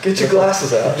out. Get your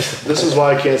glasses out. This is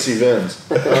why I can't see Vins.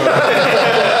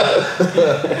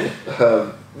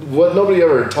 What nobody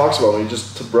ever talks about when you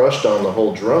just brushed on the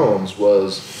whole drones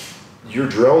was your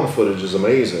drone footage is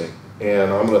amazing.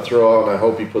 And I'm going to throw out, and I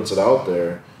hope he puts it out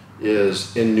there,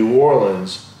 is in New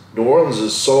Orleans. New Orleans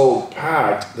is so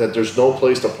packed that there's no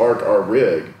place to park our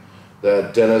rig,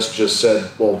 that Dennis just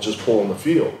said, well, just pull in the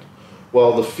field.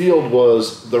 Well, the field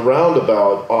was the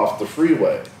roundabout off the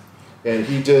freeway. And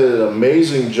he did an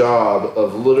amazing job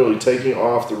of literally taking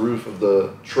off the roof of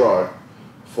the truck,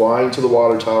 flying to the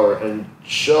water tower, and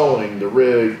showing the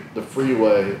rig, the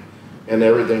freeway, and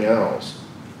everything else.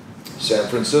 San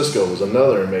Francisco was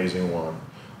another amazing one.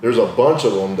 There's a bunch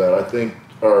of them that I think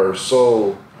are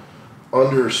so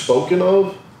underspoken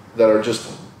of that are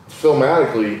just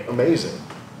filmatically amazing.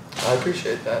 I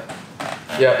appreciate that.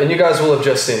 Yeah, and you guys will have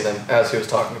just seen them as he was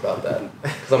talking about that.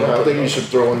 'Cause I'm gonna I put think them you should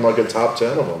throw in like a top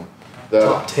 10 of them. That,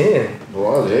 top 10.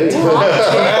 well, hey,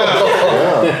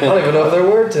 I yeah. don't even know if there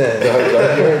were 10.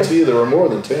 I guarantee you there were more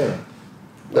than 10.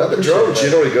 Now, the drone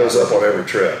generally goes up on every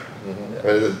trip.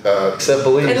 I mean, Except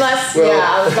Belize. Unless, Well,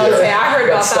 I was about to say, I heard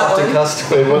got about stopped that in one. customs.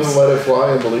 They wouldn't let it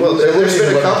fly in Belize. well, They wouldn't there's even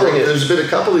been a let 'em couple. bring it. There's been a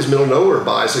couple of these middle of nowhere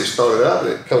buys. He's thrown it up,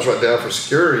 and it comes right down for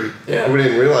security. Yeah. And we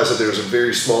didn't realize that there was a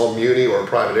very small muni or a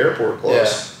private airport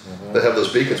close that have those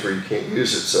beacons where you can't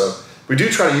use it. So we do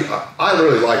try to. I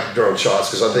really like drone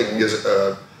shots because I think it gives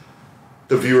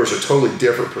the viewers a totally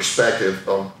different perspective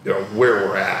on where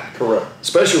we're at. Correct.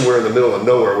 Especially when we're in the middle of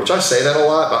nowhere, which I say that a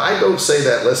lot, but I don't say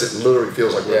that unless it literally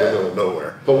feels like we're in the middle of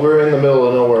nowhere. But we're in the middle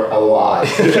of nowhere a lot.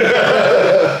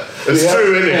 It's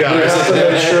true, isn't it, We have guys? to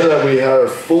make sure that we are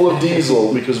full of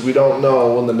diesel because we don't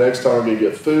know when the next time we're going to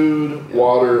get food,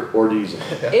 water, or diesel.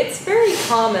 It's very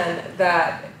common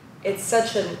that it's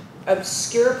such an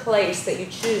obscure place that you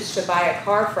choose to buy a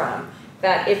car from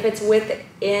that if it's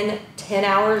within 10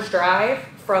 hours drive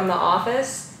from the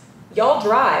office, y'all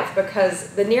drive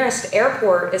because the nearest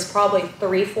airport is probably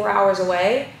 3-4 hours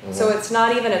away. So it's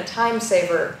not even a time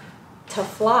saver to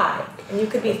fly, and you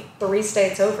could be 3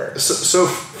 states over. So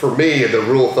for me, the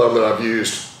rule of thumb that I've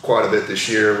used quite a bit this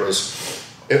year was,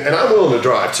 and I'm willing to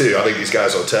drive too. I think these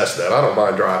guys will test that. I don't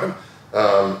mind driving.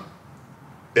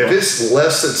 If it's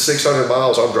less than 600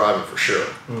 miles, I'm driving for sure.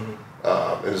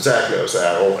 And Zach knows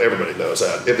that. Well, everybody knows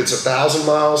that. If it's 1,000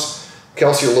 miles,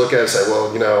 Kelsey will look at it and say,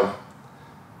 well,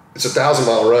 it's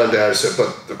 1,000-mile run, Dad. I said,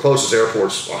 but the closest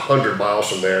airport's 100 miles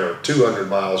from there, or 200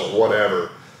 miles, or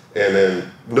whatever. And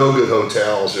then no good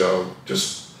hotels,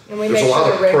 just And we there's a make lot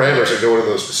sure of the rig parameters that go into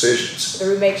those decisions.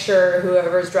 So we make sure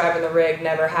whoever's driving the rig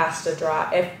never has to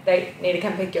drive. If they need to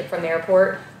come pick you up from the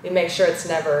airport, we make sure it's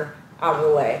never out of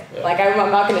the way. Yeah. Like I'm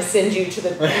not going to send you to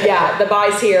the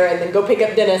buys here and then go pick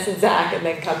up Dennis and Zach and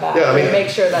then come back. Yeah, I We mean, make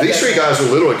sure that these three guys will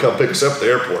literally come pick us up at the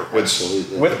airport, which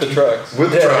With the trucks.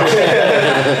 with the truck.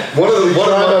 Try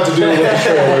not to do it with a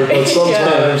trailer, but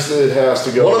sometimes it has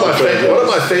to go. One of with the trailer.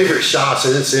 my favorite shots,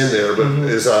 and it's in there, but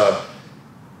is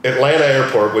Atlanta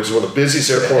Airport, which is one of the busiest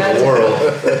airports in the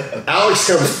world. Alex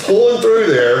comes pulling through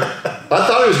there. I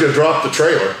thought he was going to drop the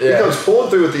trailer. Yeah. He comes pulling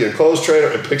through with the enclosed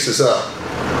trailer and picks us up.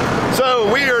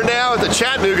 So we are now at the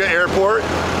Chattanooga Airport.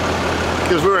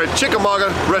 because we were at Chickamauga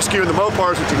rescuing the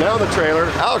Mopars, which are now in the trailer.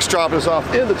 Alex dropped us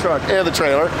off in the truck and the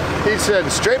trailer. He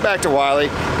said straight back to Wylie.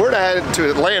 We're headed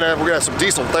to Atlanta. We're gonna have some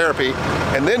diesel therapy,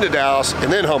 and then to Dallas,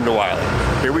 and then home to Wylie.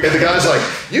 Here we go. And the guy's like,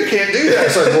 "You can't do that."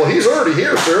 It's like, "Well, he's already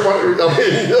here, sir."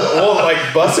 Well, like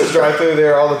buses drive through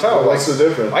there all the time. What's the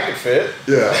difference? I could fit.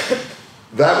 Yeah,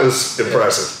 that was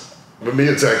impressive. But me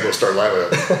and Zach will start laughing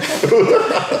at it.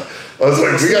 I was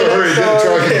like, we gotta hurry, get the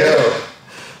truck and go.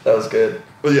 That was good.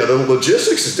 But yeah, the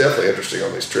logistics is definitely interesting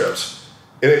on these trips.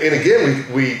 And again,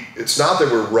 we it's not that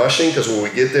we're rushing, because when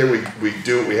we get there, we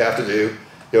do what we have to do.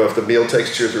 You know, if the meal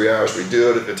takes 2 or 3 hours, we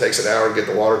do it. If it takes an hour to get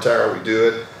the water tower, we do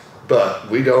it. But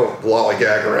we don't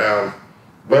lollygag around.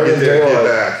 We get there, get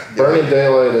back. Burning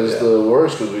daylight is the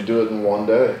worst, because we do it in one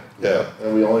day. Yeah.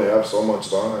 And we only have so much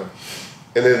time.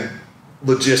 And then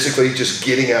logistically, just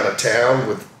getting out of town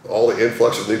with all the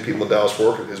influx of new people in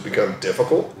Dallas-Fort Worth has become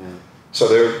difficult. So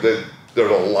there are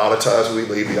a lot of times we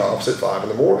leave the office at 5 in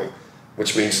the morning,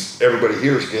 which means everybody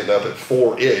here is getting up at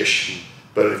 4-ish.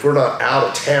 But if we're not out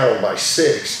of town by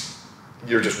 6,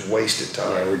 you're just wasting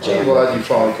time. Yeah, I'm glad you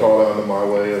finally caught on to my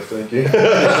way of thinking.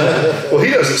 Well,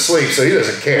 he doesn't sleep, so he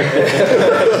doesn't care.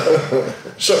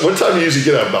 So what time do you usually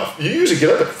get up? You usually get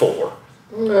up at 4.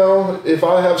 No, if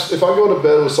I go to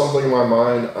bed with something in my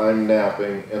mind, I'm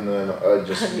napping, and then I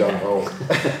just gun home,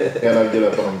 and I get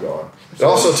up and I'm gone. So,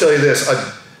 I'll also tell you this: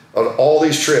 on all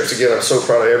these trips, again, I'm so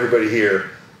proud of everybody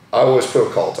here. I always put a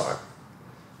call time,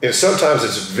 and sometimes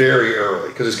it's very early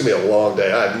because it's gonna be a long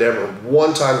day. I've never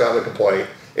one time gotten a complaint,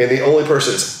 and the only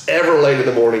person that's ever late in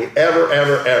the morning, ever,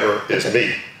 is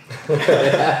me.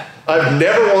 I've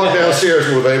never walked downstairs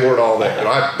where they weren't all there, and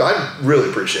I really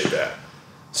appreciate that.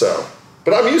 So.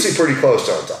 But I'm usually pretty close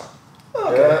to on time.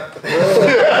 Okay. I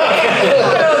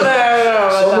don't know.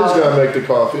 Someone's got to make the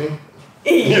coffee.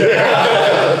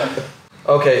 Yeah.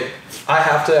 Okay, I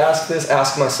have to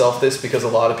ask myself this, because a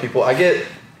lot of people, I get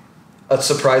a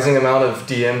surprising amount of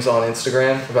DMs on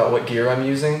Instagram about what gear I'm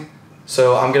using.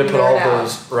 So I'm going to put all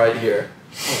those right here.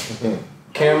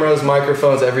 Cameras,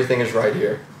 microphones, everything is right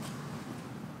here.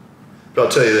 But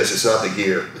I'll tell you this, it's not the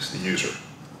gear, it's the user.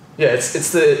 Yeah, it's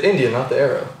the Indian, not the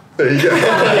arrow. There you go.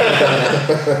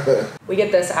 We get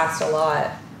this asked a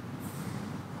lot.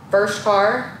 First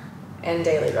car and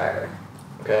daily driver.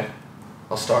 Okay,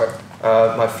 I'll start.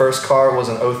 My first car was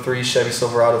an 03 Chevy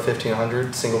Silverado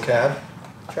 1500 single cab.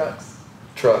 Trucks.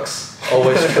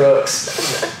 Always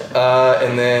trucks.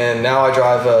 And then now I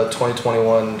drive a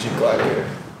 2021 Jeep Gladiator.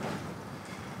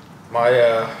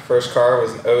 My first car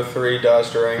was an 03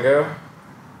 Dodge Durango,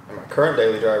 and my current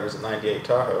daily driver is a 98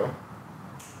 Tahoe.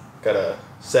 Got a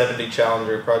 70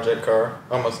 Challenger project car,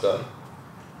 almost done.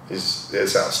 It's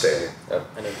outstanding. Yep,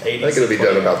 and an 80. I think it'll be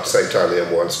done about the same time the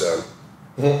M1's done.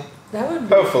 That would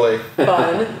be hopefully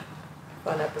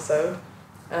fun episode.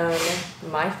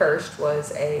 My first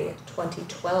was a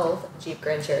 2012 Jeep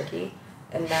Grand Cherokee,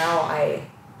 and now I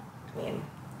mean,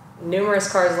 numerous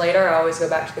cars later, I always go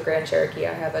back to the Grand Cherokee.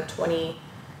 I have a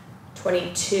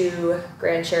 2022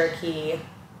 Grand Cherokee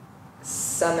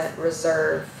Summit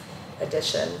Reserve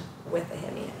Edition with a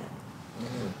Hemi in it.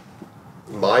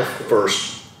 My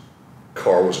first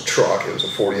car was a truck. It was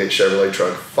a 48 Chevrolet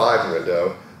truck,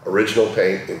 5-window, original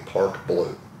paint in Park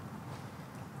Blue.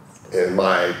 And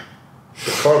the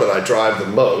car that I drive the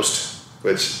most,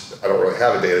 which I don't really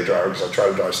have a daily driver because I try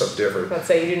to drive something different, Let's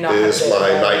say you do not is have a my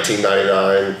daily driver.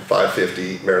 1999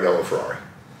 550 Maranello Ferrari.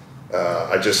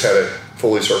 I just had it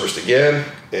fully serviced again,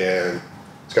 and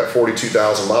it's got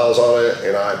 42,000 miles on it,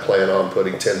 and I plan on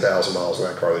putting 10,000 miles in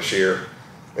that car this year.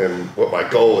 And what my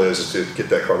goal is to get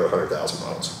that car to 100,000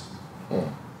 miles.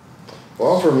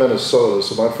 Well, I'm from Minnesota,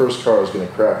 so my first car was going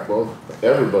to crack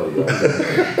everybody up.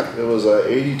 It was a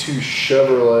 82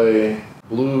 Chevrolet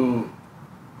Blue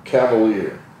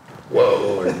Cavalier.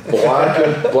 Whoa. Black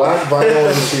vinyl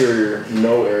interior,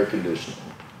 no air conditioning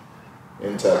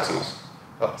in Texas.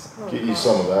 awesome. Get you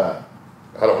some of that.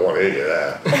 I don't want any of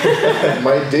that.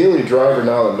 My daily driver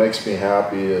now that makes me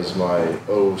happy is my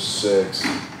 06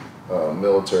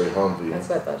 military Humvee. That's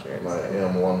what I thought you were My going to say.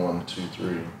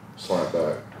 M1123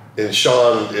 slantback. And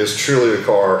Sean is truly a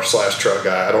car/truck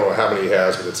guy. I don't know how many he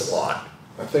has, but it's a lot.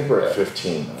 I think we're at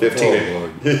 15 now. 15.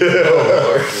 Oh,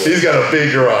 Lord. He's got a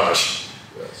big garage.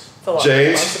 Yes. It's a lot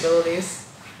James? of responsibilities.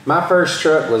 My first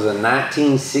truck was a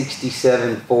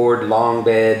 1967 Ford long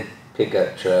bed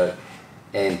pickup truck,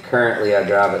 and currently I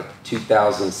drive a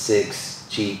 2006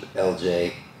 Jeep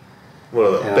LJ. One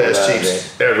of the And I best love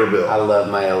Jeeps ever built. I love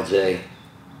my LJ.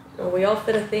 Well, we all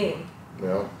fit a theme.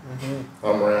 Yeah.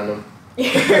 I'm random.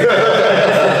 It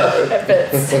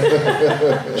fits.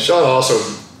 Sean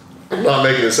also, I'm not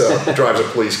making this up, drives a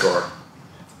police car.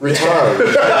 Retired.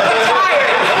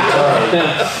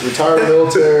 Retired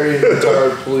military,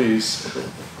 retired police.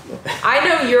 I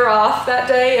know you're off that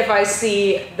day if I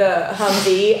see the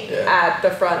Humvee at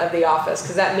the front of the office,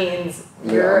 because that means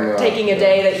you're taking a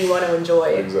day that you want to enjoy.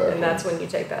 Exactly. And that's when you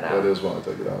take that out. That is when I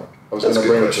take it out. I was going to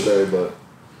bring it today, but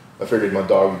I figured my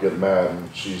dog would get mad,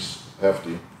 and she's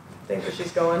hefty. Think where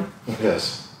she's going.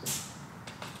 Yes.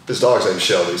 His dog's named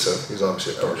Shelby, so he's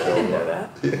obviously a car I didn't know that.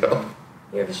 Yeah.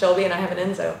 You have a Shelby and I have an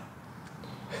Enzo.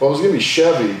 Well, it was going to be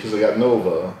Chevy because I got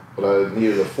Nova, but I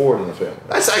needed a Ford in the family.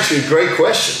 That's actually a great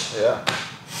question. Yeah.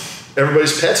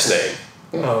 Everybody's pet's name.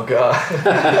 Oh God.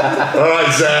 All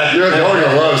right, Zach. You're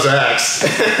gonna love Zach's.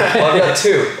 Well, I've got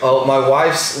two. My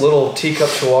wife's little teacup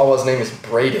chihuahua's name is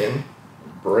Braden.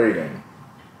 Braden.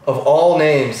 Of all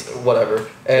names, whatever.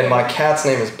 And my cat's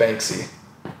name is Banksy,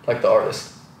 like the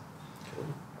artist.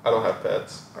 I don't have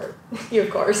pets. Or you have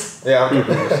cars. Yeah,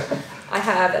 I'm I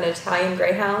have an Italian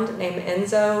Greyhound named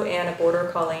Enzo and a Border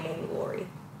Collie named Lori.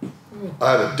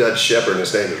 I have a Dutch Shepherd, and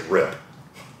his name is Rip.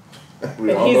 And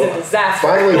he's a disaster.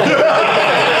 Finally.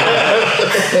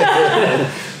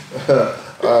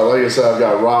 Like I said, I've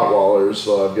got Rottweilers,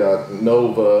 so I've got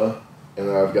Nova, and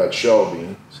then I've got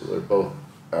Shelby. So they're both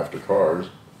after cars,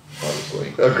 obviously.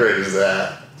 How great is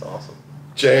that? That's awesome.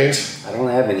 James, I don't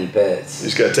have any pets. you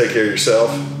just gotta take care of yourself.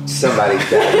 Somebody's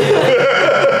got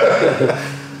it.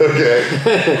 Okay.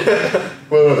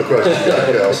 What other questions you got,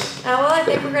 Kels? Well, I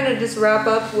think we're going to just wrap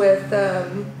up with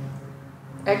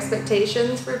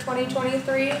expectations for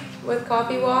 2023 with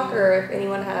Coffee Walk, or if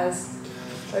anyone has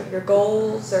your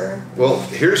goals or... Well,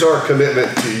 here's our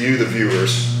commitment to you, the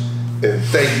viewers. And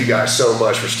thank you guys so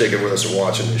much for sticking with us and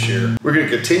watching this year. We're going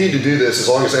to continue to do this as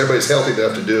long as everybody's healthy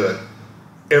enough to do it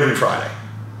every Friday.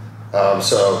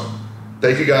 So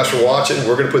thank you guys for watching.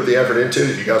 We're going to put the effort into it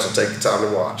if you guys will take the time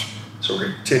to watch. So we're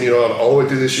going to continue on all the way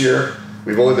through this year.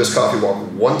 We've only missed Coffee Walk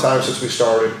one time since we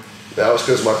started. That was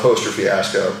because of my poster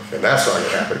fiasco, and that's not going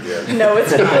to happen again. No,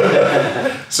 it's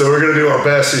not. So we're going to do our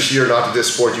best this year not to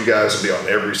disappoint you guys and be on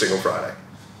every single Friday.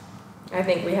 I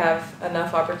think we have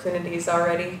enough opportunities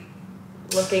already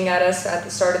looking at us at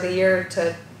the start of the year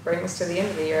to bring us to the end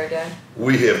of the year again.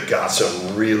 We have got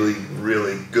some really,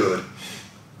 really good,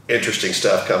 interesting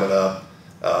stuff coming up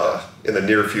in the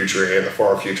near future and the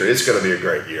far future. It's going to be a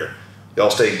great year. Y'all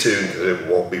stay tuned because it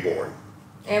won't be boring.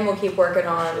 And we'll keep working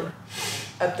on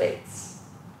updates.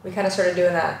 We kind of started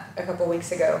doing that a couple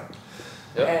weeks ago.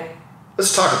 Yep. And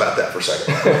Let's talk about that for a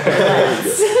second.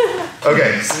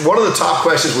 Okay, one of the top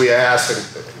questions we ask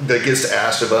and that gets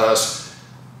asked of us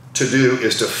to do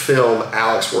is to film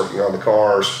Alex working on the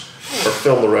cars or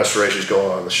film the restorations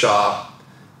going on in the shop.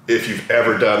 If you've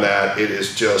ever done that, it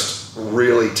is just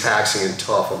really taxing and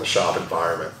tough on the shop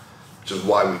environment, which is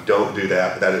why we don't do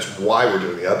that. But that is why we're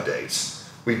doing the updates.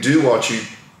 We do want you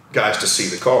guys to see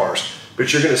the cars,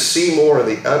 but you're going to see more of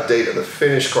the update of the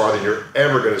finished car than you're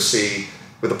ever going to see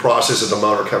with the process of the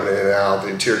motor coming in and out, the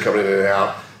interior coming in and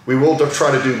out. We will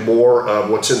try to do more of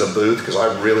what's in the booth because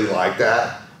I really like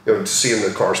that. You know, seeing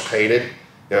the cars painted.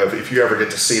 You know, if you ever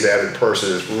get to see that in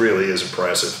person, it really is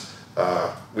impressive.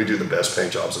 We do the best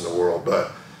paint jobs in the world,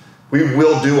 but we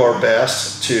will do our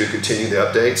best to continue the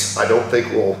updates. I don't think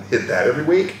we'll hit that every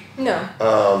week. no.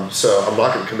 So I'm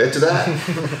not going to commit to that,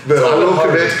 but I will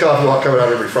commit to Coffee Walk coming out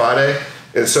every Friday.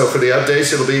 And so for the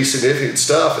updates, it'll be significant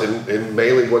stuff, and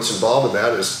mainly what's involved in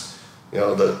that is, you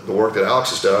know, the work that Alex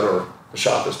has done or the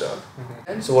shop has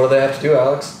done. So what do they have to do,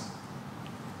 Alex?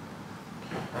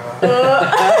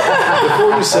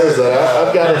 Before you says that,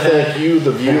 I've got to thank you,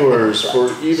 the viewers,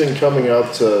 for even coming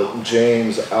up to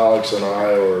James, Alex, and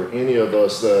I, or any of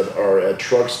us that are at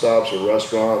truck stops or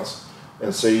restaurants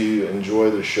and say you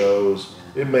enjoy the shows.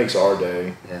 It makes our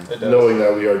day, knowing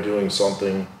that we are doing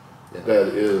something that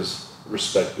is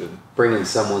respected. Bringing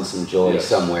someone some joy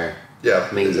somewhere. Yeah.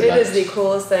 Means It is the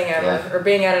coolest thing ever. Yeah. Or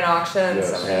being at an auction. Yes.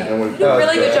 So And we- you did a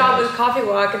really good job with Coffee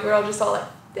Walk, and we're all just all like,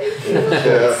 thank you.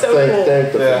 Yeah, So cool.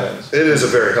 thank the Yeah. fans. It is a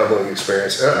very humbling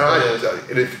experience.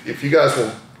 And if you guys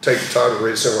will take the time to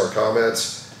read some of our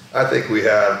comments, I think we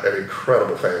have an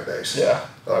incredible fan base. Yeah.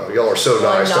 Y'all are so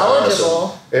Well, nice to us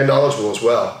knowledgeable. and knowledgeable as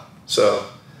well. So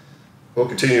we'll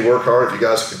continue to work hard if you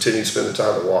guys continue to spend the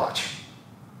time to watch.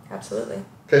 Absolutely.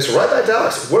 Okay, so right back to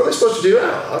Alex. What are they supposed to do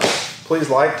now? Please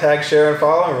like, tag, share, and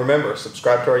follow. And remember,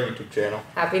 subscribe to our YouTube channel.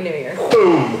 Happy New Year.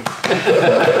 Boom.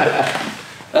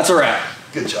 That's a wrap.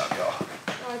 Good job, y'all. Oh,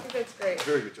 I think that's great.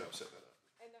 Very good job, Seth.